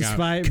want to hang out.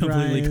 Despite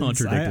completely Brian's,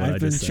 contradict what I I've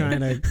been just trying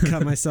said. to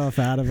cut myself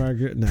out of our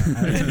group. No,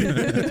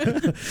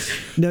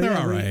 They're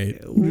all right.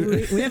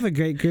 We have a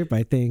great group.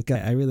 I think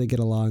I really get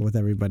along with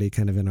everybody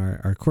kind of in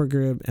our core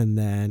group. And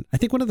then I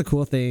think one of the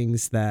cool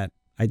things that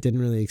I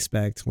didn't really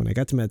expect when I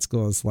got to med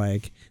school is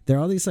like there are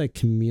all these like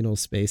communal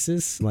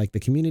spaces, like the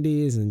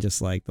communities and just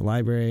like the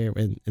library,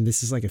 and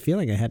this is like a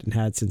feeling I hadn't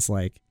had since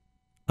like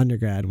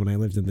undergrad when I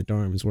lived in the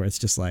dorms, where it's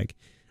just like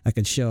I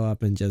could show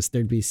up and just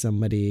there'd be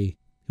somebody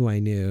who I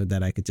knew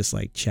that I could just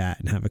like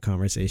chat and have a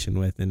conversation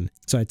with. And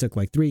so I took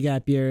like 3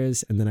 gap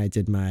years, and then I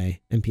did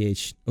my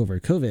MPH over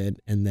COVID,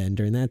 and then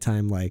during that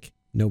time like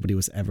nobody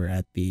was ever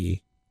at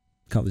the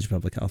College of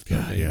Public Health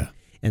building. Yeah.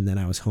 And then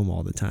I was home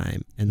all the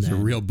time. And it's a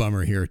real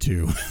bummer here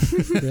too.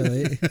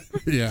 Really?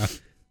 Yeah.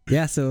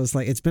 Yeah. So it was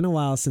like, it's been a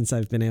while since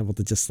I've been able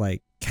to just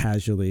like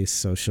casually,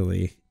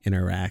 socially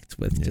interact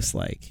with just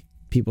like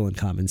people in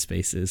common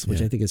spaces,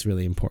 which I think is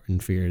really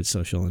important for your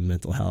social and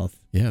mental health.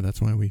 Yeah. That's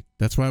why we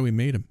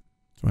made them.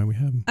 That's why we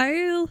have them.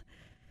 I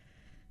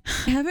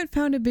haven't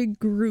found a big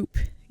group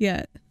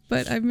yet,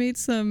 but I've made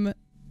some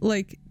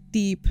like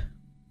deep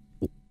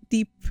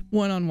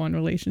one-on-one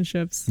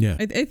relationships. Yeah.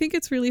 I think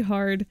it's really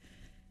hard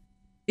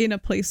in a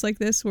place like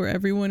this where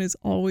everyone is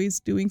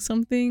always doing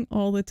something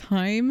all the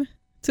time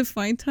to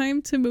find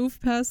time to move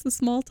past the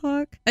small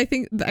talk. I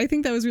think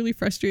that was really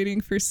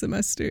frustrating first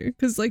semester,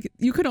 because like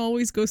you could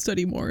always go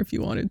study more if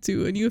you wanted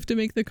to, and you have to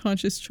make the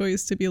conscious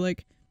choice to be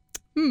like,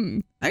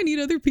 I need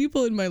other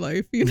people in my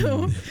life, you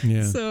know?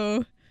 Yeah.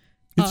 So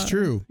it's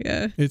true.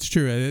 Yeah. It's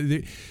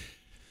true.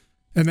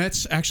 And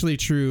that's actually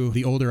true.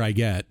 The older I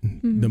get,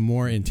 the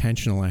more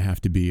intentional I have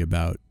to be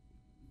about,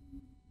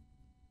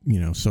 you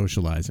know,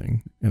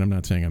 socializing. And I'm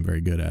not saying I'm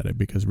very good at it,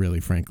 because really,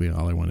 frankly,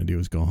 all I want to do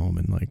is go home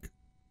and like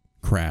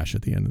crash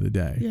at the end of the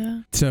day.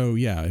 Yeah. So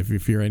yeah,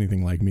 if you're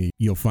anything like me,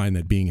 you'll find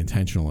that being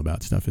intentional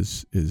about stuff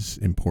is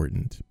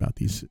important, about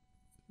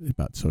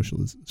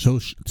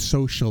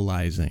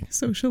socializing.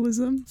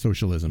 Socialism.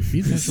 Be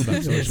intentional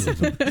about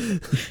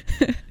socialism.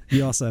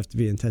 You also have to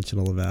be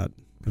intentional about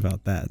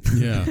that.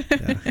 Yeah.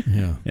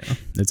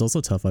 It's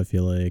also tough, I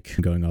feel like,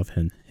 going off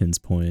Hin's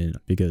point,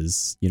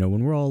 because, you know,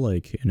 when we're all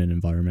like in an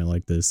environment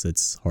like this,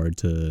 it's hard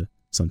to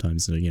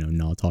sometimes,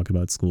 not talk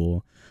about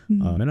school.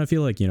 And I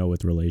feel like,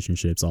 with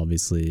relationships,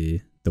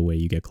 obviously the way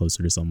you get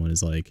closer to someone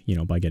is like,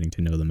 by getting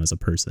to know them as a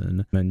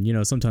person.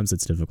 And, sometimes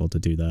it's difficult to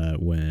do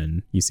that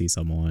when you see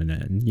someone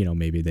and,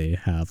 maybe they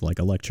have like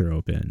a lecture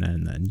open,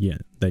 and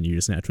then you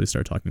just naturally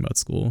start talking about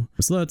school.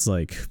 So that's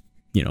like,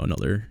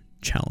 another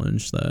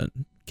challenge that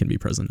can be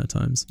present at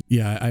times.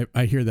 Yeah,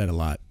 I hear that a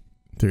lot.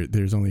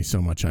 There's only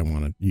so much I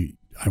want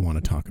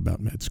to talk about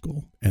med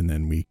school, and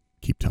then we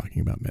keep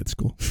talking about med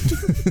school.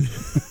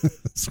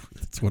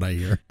 That's what I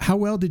hear. How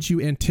well did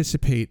you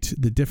anticipate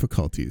the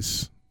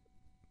difficulties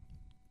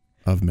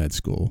of med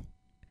school,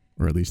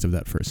 or at least of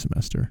that first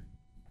semester?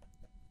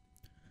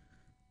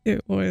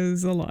 It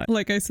was a lot.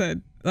 Like I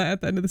said,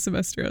 at the end of the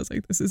semester, I was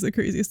like, this is the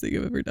craziest thing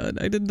I've ever done.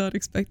 I did not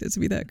expect it to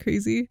be that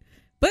crazy,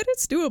 but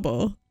it's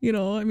doable.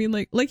 I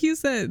mean, like you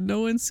said,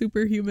 no one's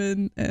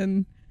superhuman,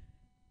 and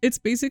it's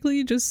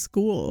basically just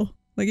school.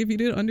 Like if you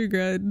did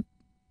undergrad,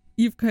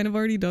 you've kind of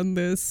already done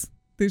this.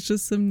 There's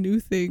just some new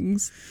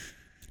things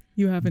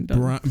you haven't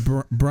done.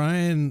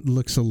 Brian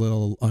looks a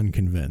little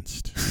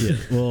unconvinced. Yeah,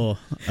 well,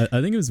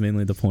 I think it was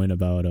mainly the point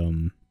about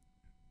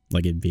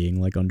like it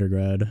being like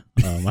undergrad.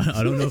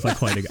 I don't know if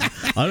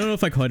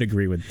I quite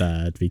agree with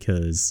that,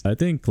 because I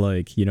think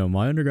like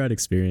my undergrad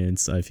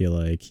experience, I feel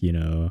like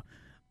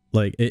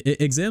like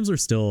exams are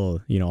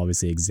still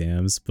obviously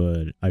exams,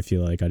 but I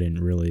feel like I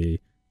didn't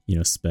really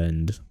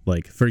spend,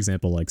 like, for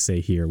example, like say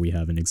here we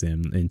have an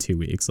exam in 2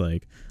 weeks.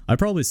 Like I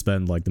probably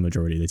spend like the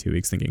majority of the 2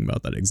 weeks thinking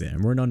about that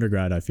exam. Where in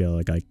undergrad, I feel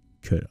like I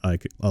could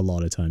a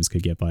lot of times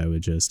could get by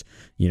with just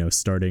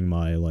starting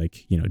my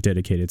like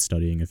dedicated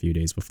studying a few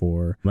days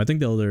before. I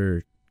think the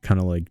other kind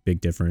of like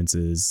big difference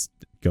is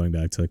going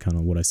back to kind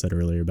of what I said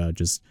earlier about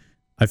just,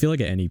 I feel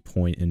like at any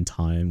point in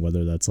time,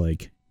 whether that's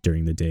like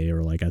during the day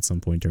or like at some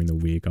point during the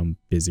week, I'm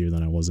busier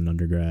than I was in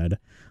undergrad.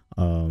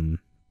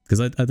 Because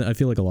I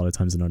feel like a lot of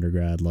times in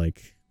undergrad,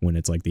 like when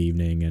it's like the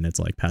evening and it's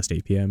like past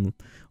 8 p.m.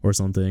 or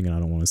something and I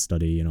don't want to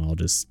study, I'll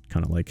just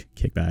kind of like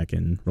kick back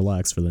and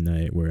relax for the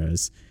night.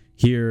 Whereas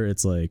here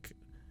it's like,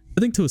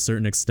 I think to a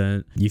certain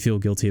extent you feel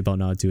guilty about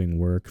not doing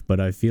work, but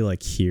I feel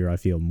like here I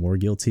feel more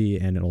guilty,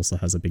 and it also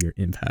has a bigger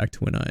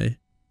impact when I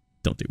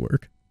don't do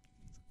work.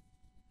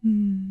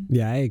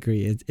 Yeah, I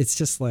agree. It's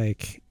just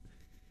like,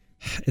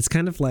 it's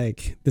kind of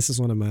like, this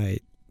is one of my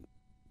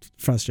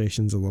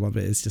frustrations a little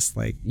bit. It's just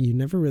like you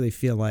never really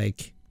feel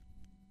like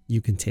you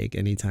can take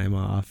any time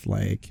off.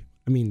 Like,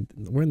 I mean,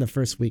 we're in the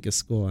first week of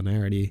school and I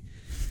already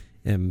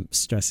am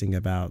stressing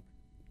about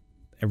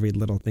every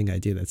little thing I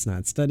do that's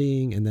not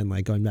studying. And then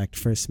like going back to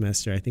first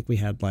semester, I think we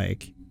had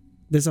like,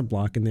 there's a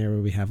block in there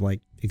where we have like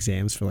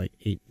exams for like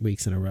 8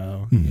 weeks in a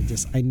row.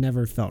 I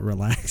never felt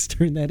relaxed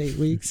during that 8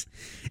 weeks.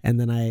 And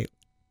then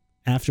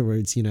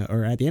afterwards,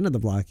 or at the end of the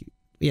block,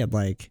 we had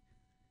like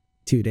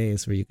 2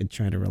 days where you could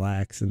try to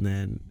relax, and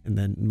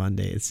then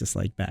Monday it's just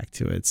like back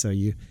to it. So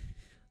you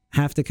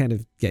have to kind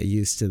of get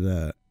used to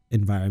the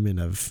environment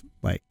of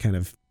like kind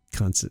of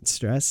constant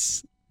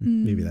stress.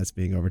 Maybe that's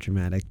being over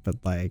dramatic, but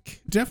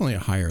like definitely a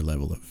higher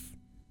level of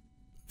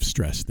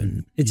stress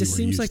than it just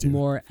seems like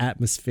more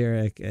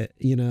atmospheric,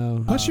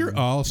 Plus you're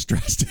all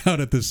stressed out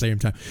at the same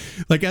time.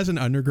 Like as an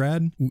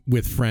undergrad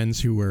with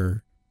friends who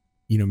were,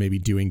 maybe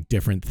doing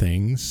different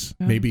things,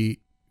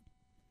 maybe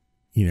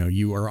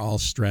you are all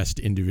stressed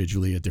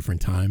individually at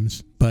different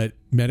times, but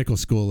medical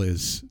school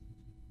is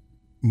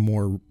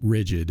more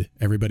rigid.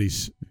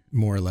 Everybody's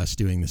more or less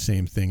doing the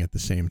same thing at the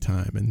same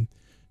time. And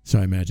so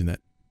I imagine that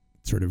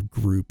sort of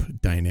group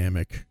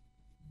dynamic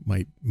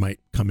might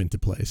come into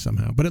play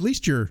somehow. But at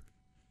least you're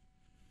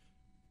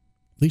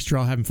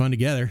all having fun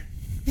together.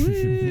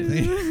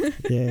 Yay.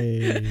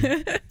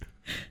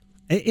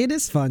 It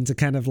is fun to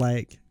kind of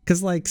like,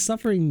 because like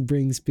suffering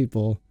brings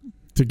people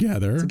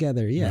together.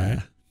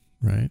 Yeah.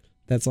 Right.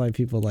 That's why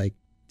people like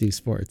do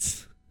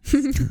sports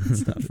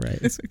stuff, right?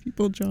 That's why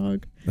people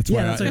jog.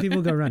 That's why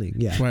people go running.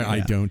 Yeah. That's why I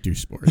don't do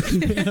sports.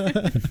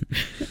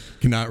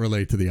 Cannot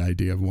relate to the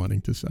idea of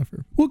wanting to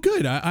suffer. Well,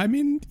 good. I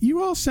mean,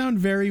 you all sound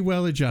very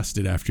well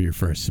adjusted after your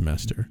first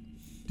semester.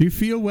 Do you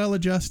feel well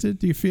adjusted?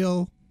 Do you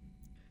feel...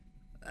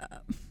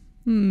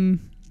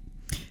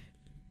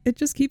 It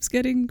just keeps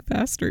getting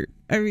faster.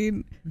 I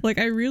mean, like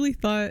I really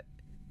thought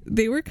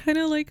they were kind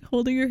of like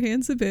holding your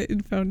hands a bit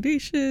in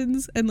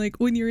foundations, and like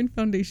when you're in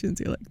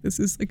foundations you're like, this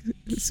is like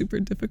super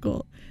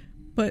difficult,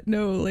 but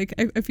no, like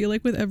I feel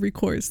like with every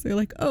course they're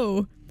like,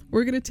 oh,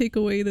 we're gonna take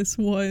away this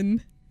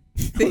one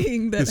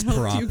thing that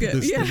helped you get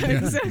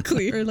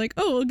exactly, or like,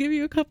 oh, we'll give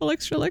you a couple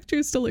extra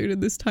lectures to learn in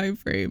this time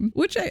frame,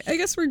 which I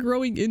guess we're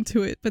growing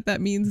into it, but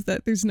that means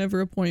that there's never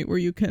a point where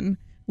you can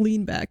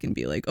lean back and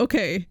be like,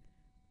 okay,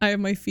 I have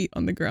my feet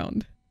on the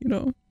ground,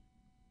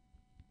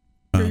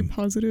 very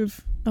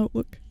positive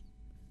outlook.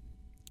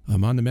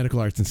 I'm on the Medical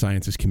Arts and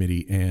Sciences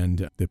Committee,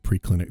 and the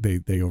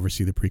preclinical. They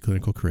oversee the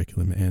preclinical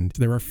curriculum, and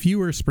there are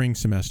fewer spring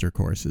semester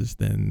courses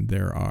than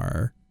there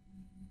are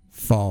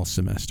fall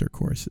semester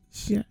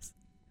courses. Yes.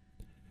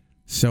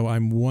 So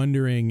I'm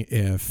wondering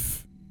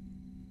if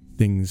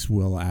things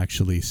will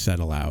actually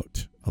settle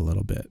out a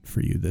little bit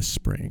for you this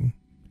spring.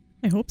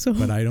 I hope so.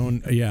 But I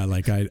don't. Yeah,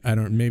 like I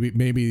don't.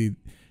 Maybe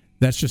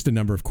that's just a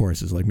number of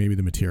courses. Like maybe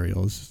the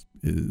materials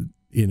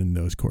in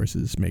those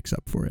courses makes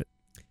up for it.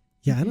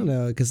 Yeah, I don't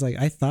know, because like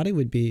I thought it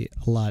would be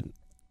a lot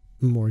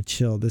more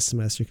chill this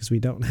semester because we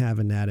don't have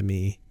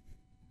anatomy.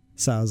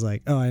 So I was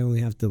like, oh, I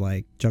only have to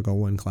like juggle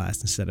one class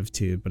instead of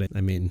two. But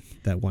I mean,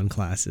 that one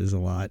class is a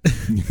lot.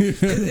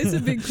 It's a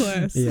big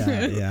class.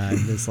 Yeah.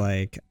 And it's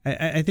like,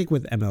 I think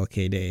with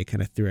MLK Day, it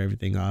kind of threw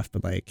everything off.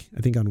 But like,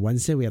 I think on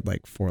Wednesday, we had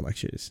like 4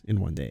 lectures in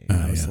one day.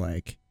 And I was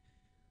like,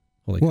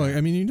 holy crap.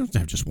 I mean, you don't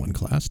have just one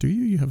class, do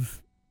you? You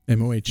have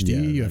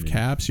MOHD, you have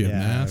CAPS, you have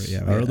MAS.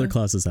 Yeah, Our other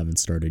classes haven't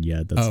started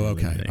yet. That's the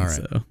only okay. thing, All right.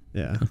 So.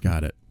 Yeah.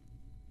 Got it.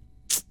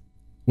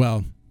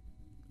 Well,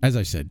 as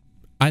I said,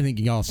 I think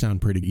y'all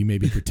sound pretty. You may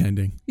be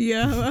pretending.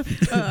 Yeah,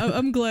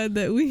 I'm glad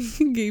that we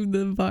gave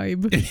the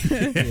vibe.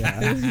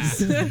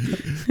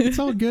 It's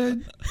all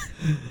good.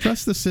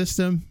 Trust the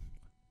system.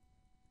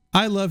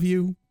 I love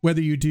you,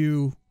 whether you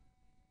do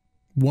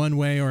one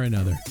way or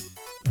another.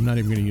 I'm not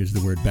even going to use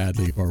the word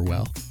badly or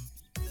well.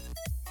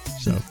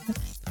 So,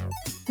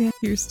 Yeah,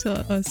 here's to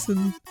us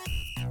and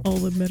all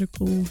the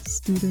medical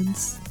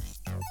students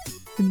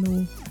in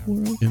the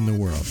world. in the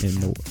world.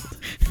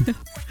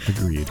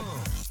 Agreed.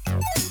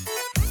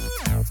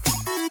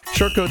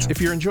 Shortcoats, if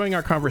you're enjoying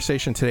our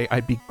conversation today,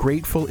 I'd be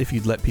grateful if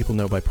you'd let people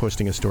know by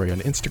posting a story on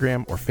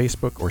Instagram or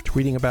Facebook or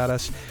tweeting about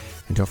us.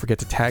 And don't forget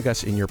to tag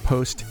us in your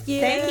post.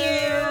 Thank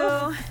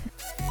you.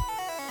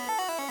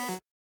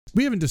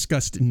 We haven't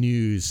discussed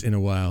news in a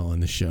while on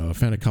the show. I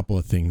found a couple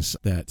of things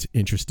that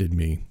interested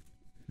me,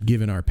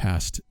 given our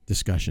past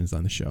discussions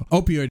on the show.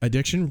 Opioid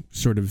addiction,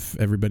 sort of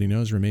everybody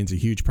knows, remains a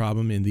huge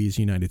problem in these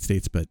United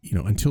States. But,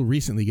 until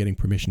recently, getting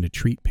permission to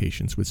treat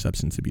patients with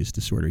substance abuse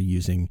disorder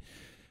using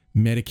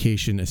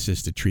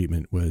medication-assisted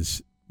treatment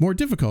was more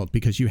difficult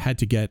because you had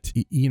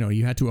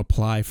to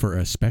apply for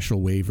a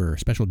special waiver, a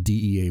special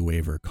DEA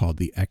waiver called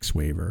the X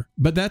waiver.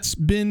 But that's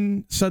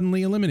been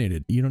suddenly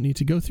eliminated. You don't need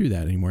to go through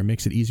that anymore. It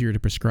makes it easier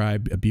to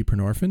prescribe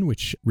buprenorphine,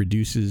 which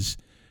reduces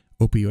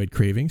opioid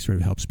cravings, sort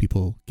of helps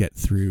people get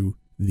through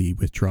the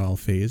withdrawal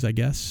phase, I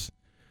guess,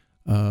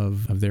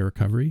 of their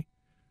recovery.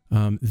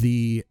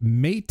 The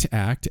MATE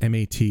Act,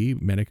 M-A-T,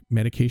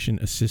 Medication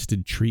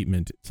Assisted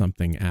Treatment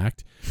something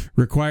Act,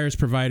 requires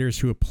providers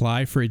who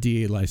apply for a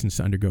DEA license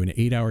to undergo an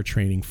 8-hour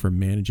training for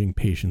managing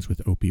patients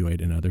with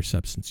opioid and other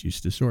substance use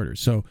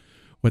disorders. So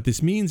what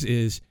this means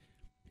is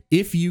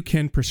if you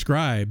can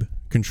prescribe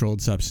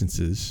controlled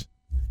substances,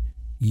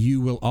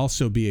 you will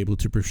also be able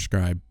to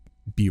prescribe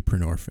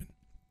buprenorphine.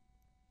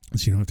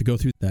 So you don't have to go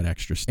through that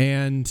extra step.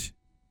 And,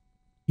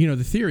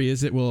 the theory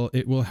is it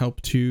will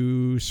help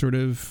to sort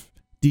of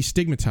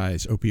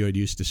destigmatize opioid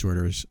use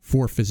disorders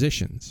for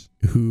physicians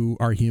who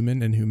are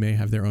human and who may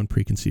have their own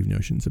preconceived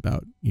notions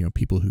about,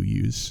 people who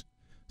use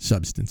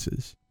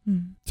substances.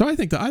 So I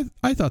think that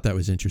I thought that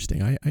was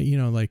interesting.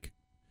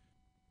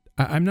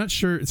 I'm not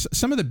sure.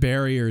 Some of the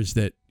barriers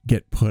that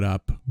get put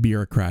up,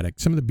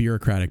 some of the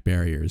bureaucratic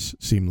barriers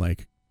seem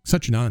like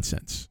such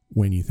nonsense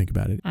when you think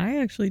about it. I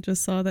actually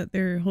just saw that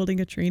they're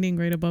holding a training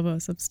right above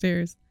us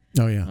upstairs.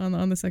 Oh, yeah.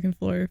 On the second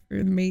floor for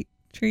the MATE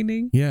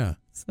training. Yeah.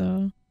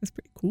 So that's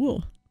pretty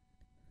cool.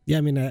 Yeah,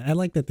 I mean, I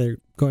like that they're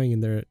going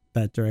in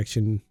that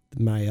direction.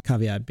 My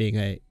caveat being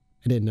I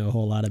didn't know a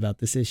whole lot about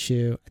this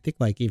issue. I think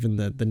like even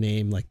the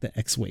name, like the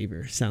X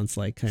waiver, sounds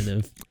like kind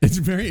of... It's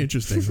very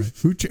interesting,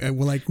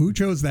 right? Who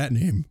chose that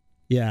name?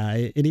 Yeah,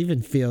 it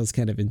even feels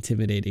kind of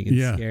intimidating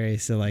and scary.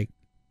 So like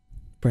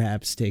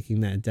perhaps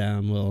taking that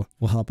down will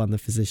help on the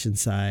physician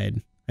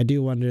side. I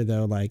do wonder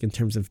though, like in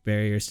terms of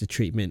barriers to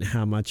treatment,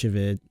 how much of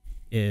it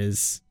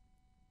is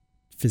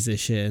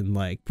physician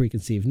like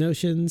preconceived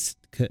notions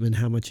and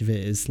how much of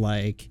it is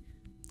like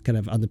kind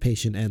of on the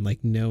patient end,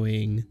 like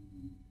knowing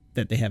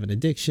that they have an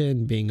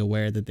addiction, being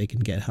aware that they can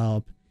get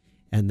help,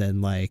 and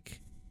then like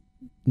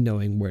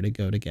knowing where to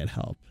go to get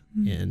help.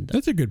 And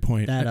that's a good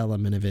point. That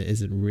element of it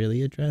isn't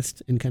really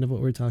addressed in kind of what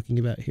we're talking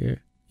about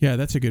here. Yeah,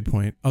 that's a good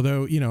point.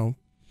 Although,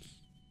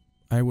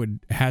 I would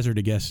hazard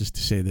a guess is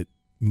to say that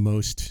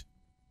most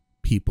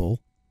people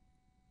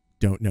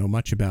don't know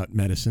much about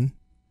medicine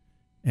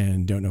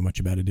and don't know much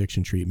about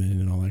addiction treatment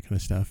and all that kind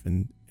of stuff.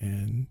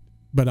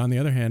 But on the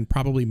other hand,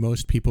 probably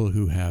most people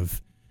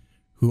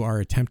who are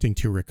attempting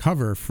to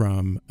recover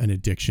from an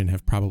addiction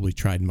have probably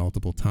tried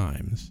multiple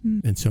times.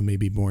 And so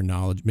maybe more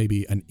knowledge,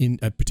 maybe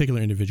a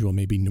particular individual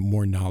may be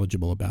more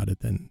knowledgeable about it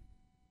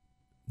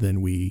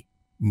than we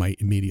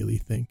might immediately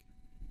think.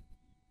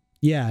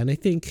 Yeah. And I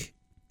think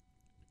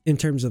in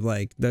terms of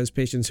like those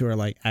patients who are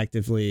like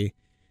actively,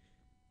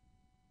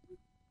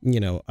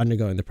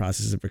 undergoing the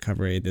process of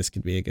recovery, this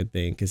could be a good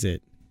thing because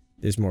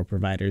there's more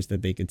providers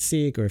that they could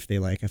seek, or if they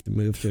like have to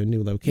move to a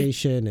new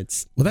location,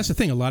 well, that's the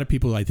thing. A lot of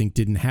people I think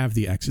didn't have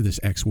this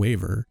X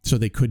waiver, so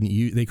they couldn't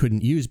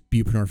use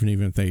buprenorphine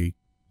even if they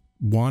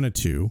wanted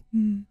to.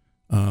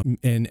 And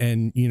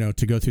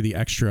to go through the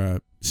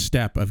extra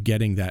step of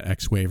getting that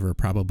X waiver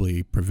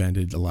probably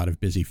prevented a lot of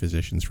busy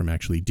physicians from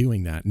actually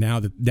doing that. Now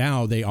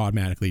they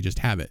automatically just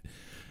have it.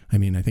 I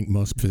mean, I think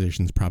most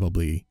physicians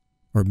probably,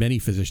 or many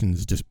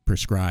physicians, just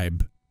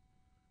prescribe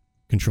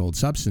controlled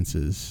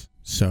substances.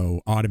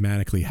 So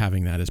automatically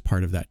having that as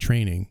part of that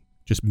training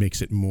just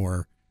makes it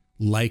more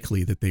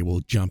likely that they will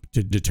jump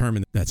to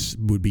determine that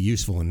would be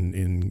useful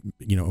in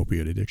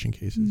opioid addiction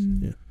cases.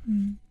 Yeah.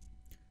 And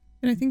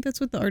I think that's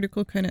what the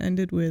article kind of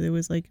ended with. It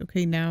was like,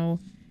 okay, now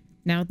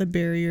the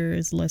barrier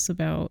is less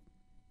about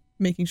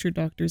making sure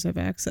doctors have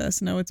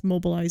access. Now it's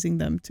mobilizing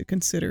them to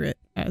consider it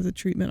as a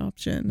treatment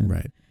option.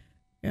 Right.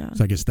 Yeah.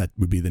 So I guess that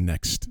would be the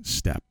next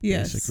step,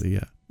 basically.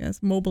 Yeah. Yes,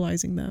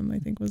 mobilizing them, I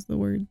think was the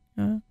word.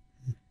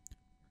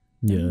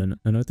 Yeah,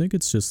 and I think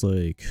it's just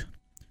like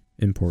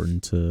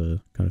important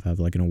to kind of have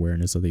like an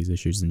awareness of these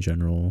issues in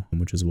general,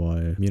 which is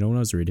why, when I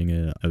was reading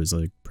it, it was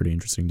like pretty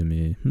interesting to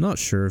me. I'm not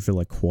sure if it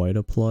like quite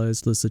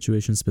applies to the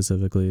situation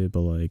specifically,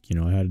 but like,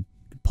 I had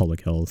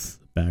public health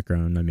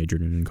background. I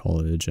majored in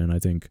college, and I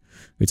think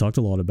we talked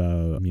a lot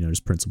about,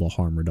 just principal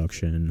harm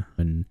reduction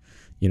and,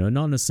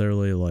 not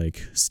necessarily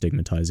like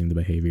stigmatizing the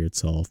behavior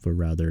itself, but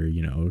rather,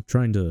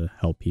 trying to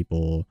help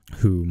people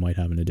who might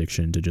have an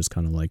addiction to just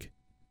kind of like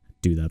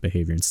do that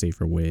behavior in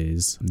safer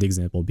ways. The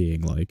example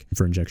being like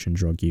for injection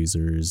drug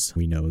users,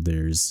 we know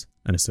there's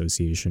an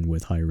association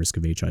with higher risk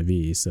of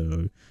HIV.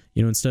 So,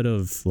 instead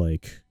of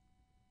like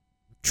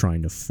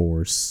trying to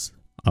force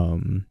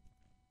kind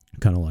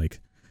of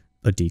like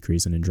a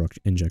decrease in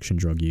injection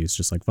drug use,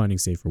 just like finding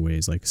safer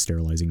ways, like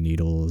sterilizing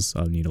needles,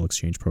 needle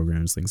exchange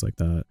programs, things like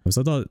that.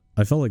 So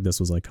I felt like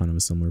this was like kind of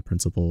a similar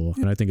principle.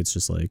 And I think it's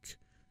just like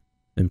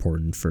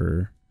important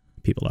for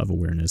people to have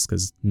awareness,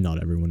 because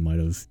not everyone might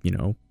have,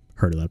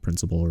 heard of that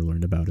principle or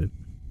learned about it.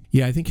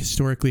 Yeah, I think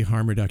historically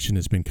harm reduction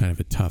has been kind of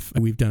a tough.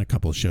 We've done a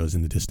couple of shows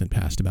in the distant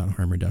past about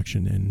harm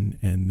reduction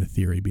and the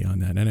theory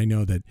beyond that. And I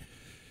know that,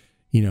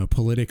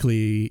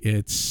 politically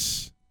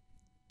it's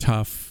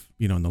tough,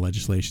 on the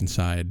legislation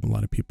side. A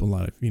lot of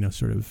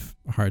sort of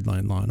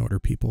hardline law and order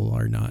people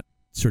are not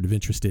sort of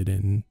interested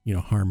in,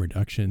 harm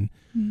reduction.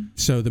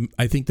 So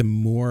I think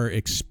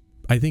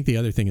the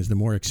other thing is the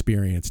more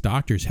experience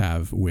doctors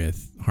have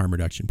with harm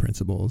reduction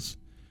principles,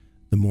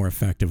 the more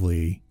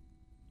effectively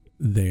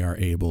they are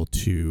able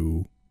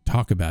to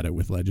talk about it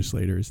with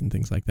legislators and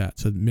things like that.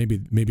 So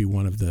maybe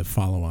one of the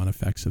follow-on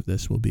effects of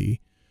this will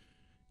be,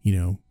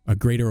 a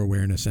greater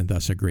awareness and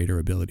thus a greater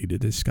ability to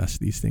discuss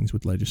these things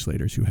with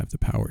legislators who have the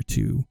power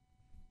to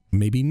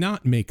maybe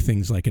not make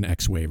things like an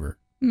X waiver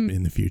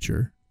in the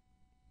future.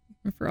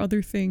 Or for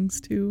other things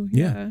too.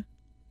 Yeah.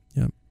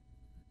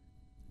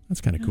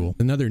 That's kind of cool.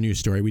 Another news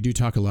story. We do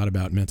talk a lot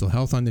about mental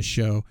health on this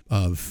show,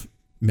 of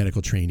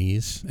medical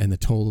trainees and the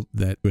toll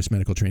that U.S.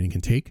 medical training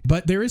can take.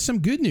 But there is some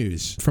good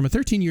news from a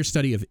 13-year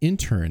study of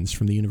interns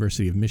from the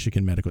University of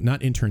Michigan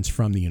not interns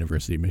from the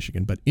University of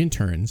Michigan, but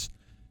interns,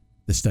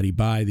 the study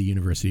by the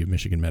University of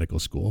Michigan Medical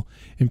School.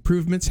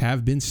 Improvements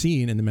have been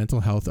seen in the mental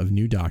health of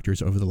new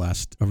doctors over the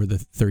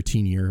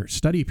 13-year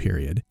study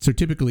period. So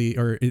typically,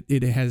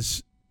 it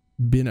has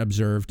been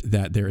observed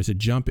that there is a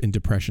jump in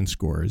depression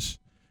scores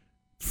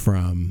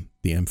from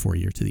the M4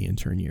 year to the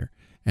intern year.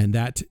 And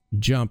that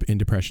jump in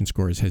depression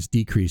scores has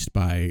decreased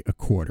by a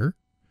quarter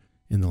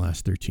in the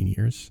last 13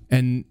 years.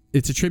 And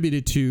it's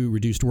attributed to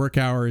reduced work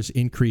hours,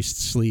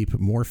 increased sleep,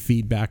 more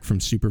feedback from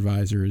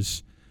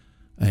supervisors,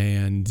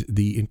 and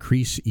the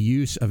increased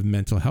use of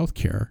mental health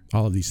care.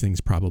 All of these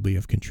things probably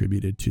have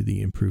contributed to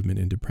the improvement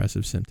in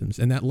depressive symptoms.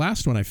 And that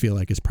last one I feel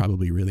like is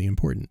probably really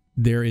important.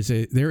 There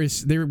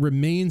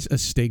remains a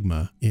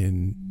stigma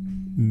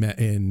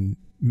in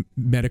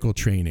medical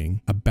training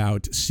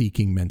about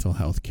seeking mental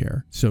health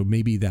care. So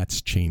maybe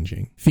that's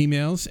changing.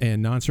 Females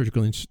and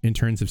non-surgical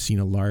interns have seen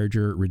a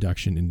larger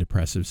reduction in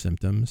depressive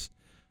symptoms.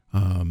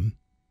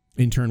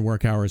 Intern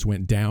work hours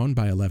went down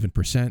by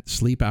 11%.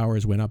 Sleep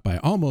hours went up by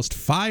almost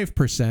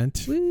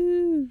 5%.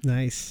 Woo!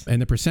 Nice. And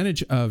the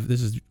percentage of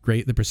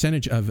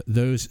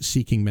those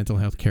seeking mental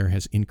health care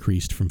has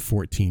increased from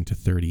 14 to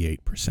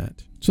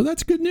 38%. So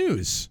that's good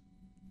news.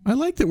 I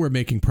like that we're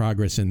making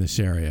progress in this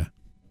area.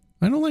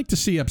 I don't like to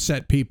see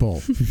upset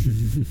people.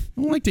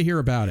 I don't like to hear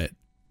about it.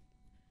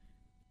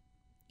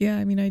 Yeah,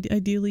 I mean,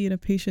 ideally in a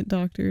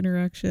patient-doctor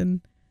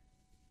interaction,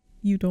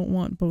 you don't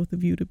want both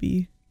of you to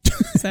be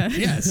sad.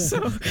 Yes. So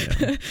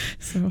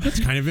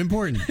that's kind of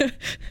important. Well,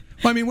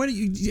 I mean,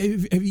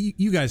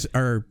 you guys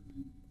are,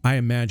 I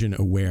imagine,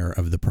 aware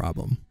of the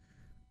problem.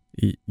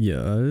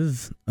 Yeah,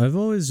 I've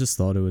always just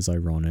thought it was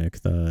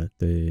ironic that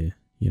they,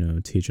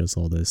 teach us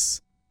all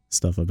this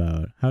stuff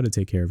about how to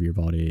take care of your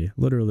body.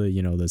 Literally,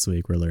 this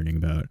week we're learning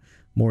about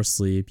more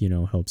sleep,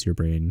 helps your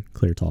brain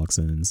clear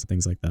toxins,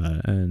 things like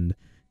that. And,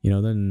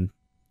 then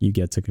you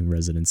get to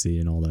residency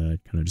and all that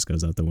kind of just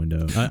goes out the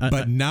window.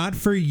 But not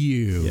for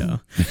you.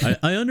 Yeah.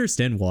 I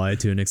understand why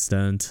to an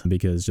extent,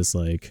 because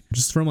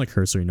just from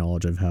cursory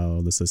knowledge of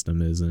how the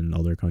system is in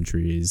other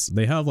countries,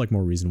 they have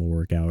more reasonable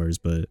work hours,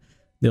 but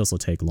they also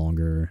take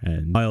longer.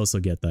 And I also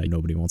get that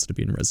nobody wants to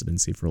be in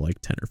residency for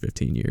 10 or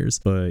 15 years.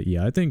 But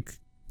yeah, I think,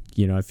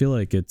 I feel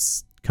like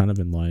it's kind of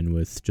in line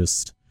with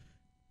just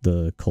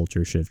the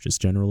culture shift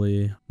just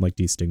generally, like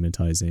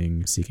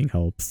destigmatizing seeking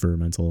help for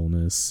mental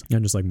illness,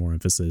 and just like more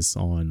emphasis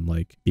on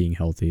like being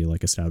healthy,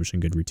 like establishing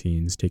good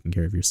routines, taking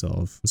care of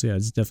yourself. So yeah,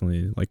 it's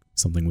definitely like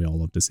something we all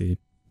love to see.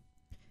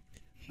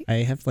 I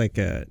have like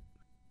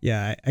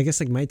I guess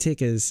like my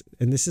take is,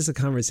 and this is a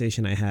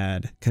conversation I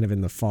had kind of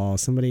in the fall,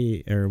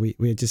 we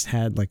had just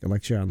had like a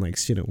lecture on like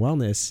student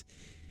wellness,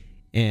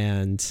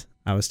 and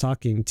I was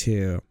talking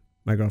to,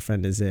 my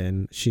girlfriend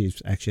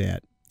she's actually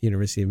at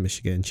University of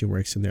Michigan. She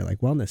works in their like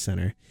wellness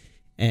center,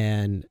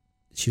 and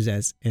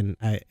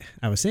I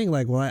was saying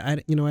like, well,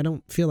 I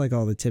don't feel like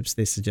all the tips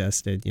they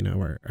suggested,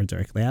 are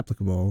directly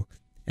applicable.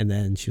 And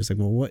then she was like,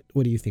 well,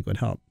 what do you think would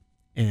help?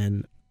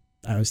 And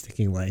I was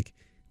thinking like,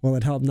 well,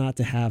 it'd help not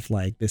to have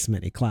like this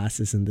many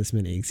classes and this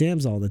many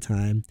exams all the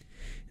time.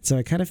 So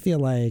I kind of feel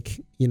like,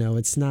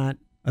 it's not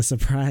a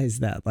surprise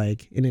that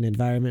like in an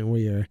environment where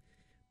you're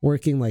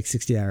working like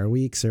 60-hour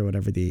weeks or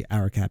whatever the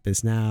hour cap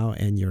is now,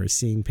 and you're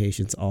seeing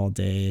patients all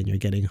day, and you're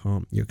getting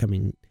home, you're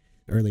coming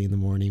early in the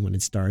morning when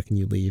it's dark, and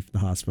you leave the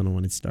hospital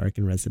when it's dark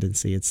in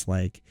residency. It's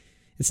like,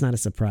 it's not a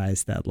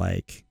surprise that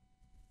like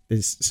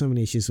there's so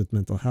many issues with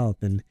mental health.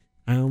 And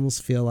I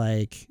almost feel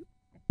like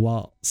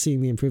while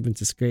seeing the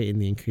improvements is great,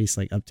 and the increased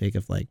like uptake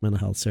of like mental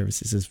health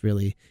services is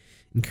really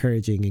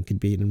encouraging and could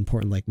be an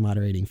important like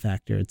moderating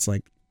factor, it's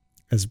like,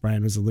 as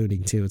Brian was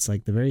alluding to, it's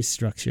like the very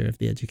structure of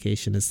the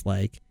education is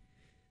like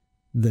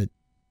the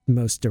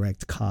most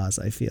direct cause,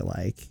 I feel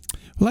like.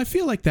 Well, I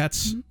feel like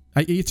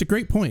it's a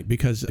great point,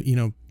 because,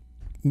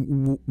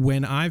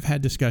 when I've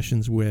had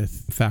discussions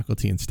with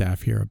faculty and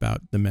staff here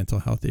about the mental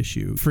health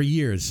issue, for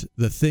years,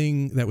 the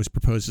thing that was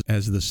proposed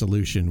as the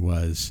solution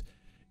was,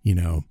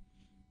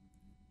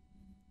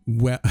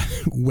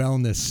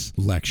 wellness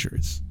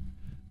lectures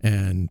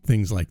and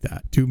things like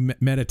that, to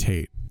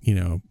meditate,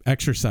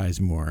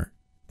 exercise more,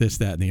 this,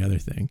 that, and the other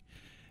thing.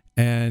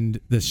 And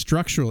the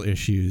structural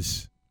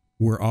issues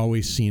were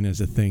always seen as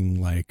a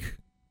thing like,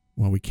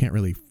 well, we can't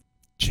really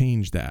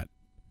change that.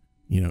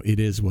 It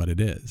is what it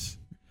is.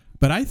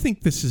 But I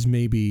think this is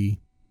maybe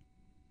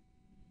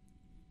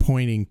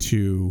pointing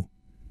to,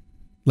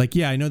 like,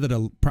 yeah, I know that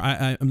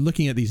I'm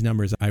looking at these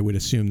numbers. I would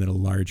assume that a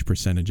large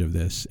percentage of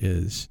this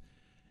is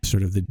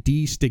sort of the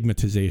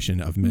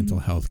destigmatization of mental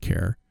health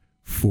care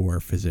for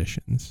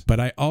physicians. But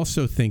I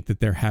also think that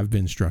there have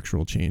been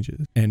structural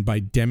changes. And by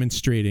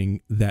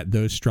demonstrating that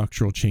those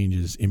structural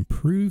changes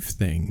improve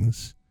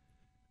things,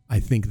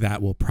 I think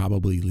that will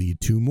probably lead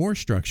to more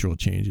structural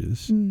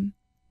changes.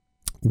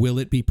 Will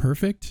it be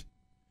perfect?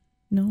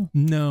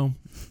 No,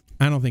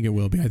 I don't think it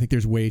will be. I think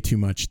there's way too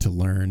much to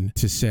learn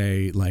to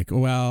say like,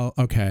 well,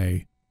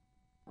 okay,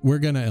 we're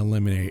going to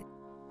eliminate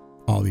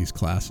all these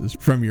classes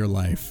from your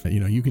life.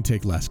 You can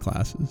take less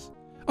classes.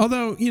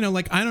 Although,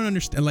 like, I don't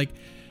understand, like,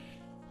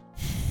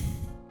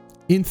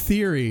 in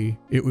theory,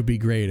 it would be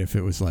great if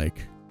it was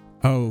like,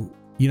 oh,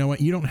 you know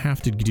what? You don't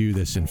have to do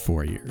this in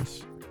 4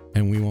 years,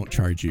 and we won't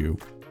charge you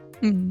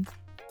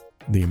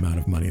the amount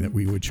of money that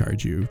we would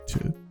charge you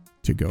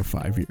to go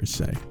 5 years,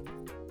 say.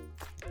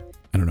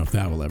 I don't know if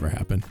that will ever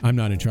happen. I'm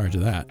not in charge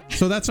of that.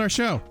 So that's our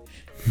show.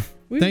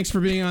 Thanks for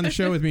being on the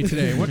show with me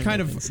today. What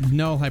kind of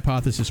null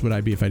hypothesis would I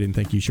be if I didn't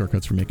thank you,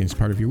 Shortcoats, for making this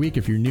part of your week?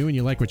 If you're new and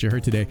you like what you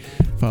heard today,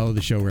 follow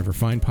the show wherever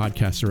fine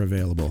podcasts are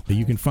available.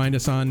 You can find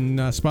us on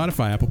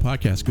Spotify, Apple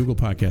Podcasts, Google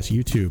Podcasts,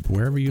 YouTube,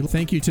 wherever you.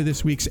 Thank you to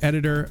this week's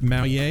editor,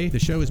 Mao Ye. The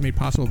show is made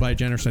possible by a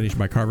generous donation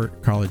by Harvard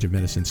College of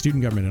Medicine,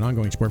 student government, and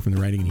ongoing support from the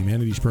Writing and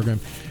Humanities program.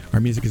 Our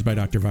music is by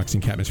Dr. Vox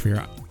and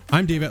Catmosphere.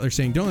 I'm Dave Etler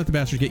saying, don't let the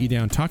bastards get you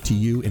down. Talk to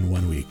you in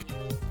 1 week.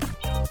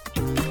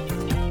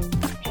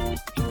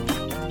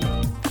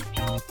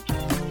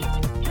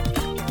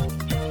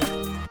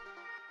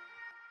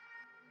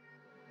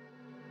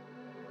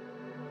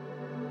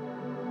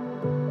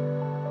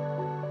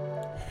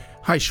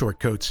 Hi,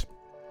 Shortcoats.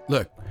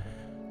 Look,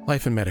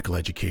 life in medical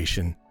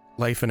education,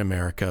 life in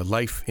America,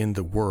 life in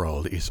the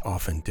world is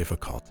often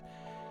difficult.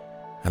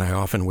 And I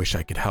often wish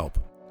I could help.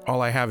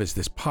 All I have is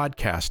this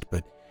podcast,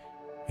 but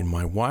in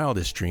my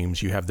wildest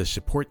dreams, you have the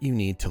support you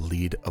need to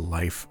lead a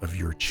life of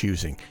your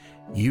choosing.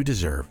 You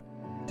deserve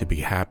to be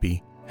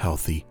happy,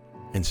 healthy,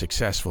 and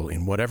successful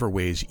in whatever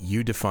ways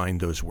you define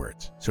those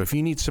words. So if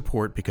you need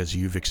support because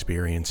you've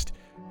experienced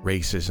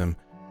racism,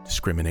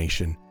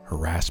 discrimination,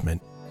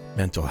 harassment,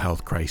 mental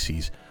health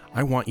crises,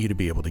 I want you to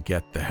be able to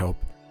get the help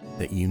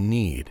that you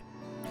need.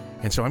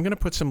 And so I'm going to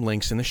put some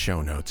links in the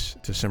show notes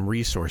to some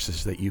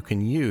resources that you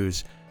can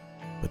use.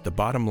 But the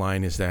bottom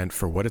line is that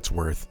for what it's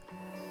worth,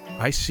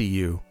 I see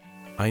you.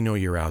 I know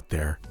you're out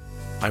there.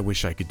 I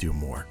wish I could do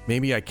more.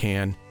 Maybe I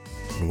can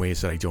in ways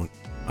that I don't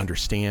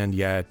understand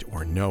yet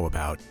or know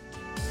about.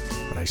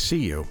 But I see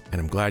you, and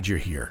I'm glad you're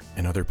here,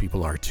 and other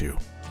people are too.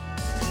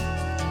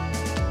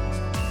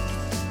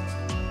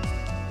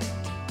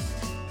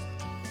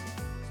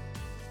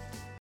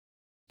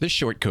 This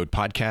Shortcode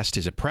podcast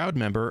is a proud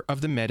member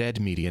of the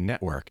MedEd Media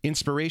Network.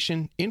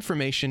 Inspiration,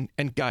 information,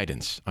 and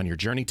guidance on your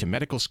journey to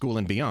medical school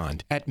and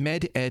beyond at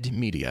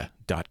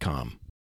mededmedia.com.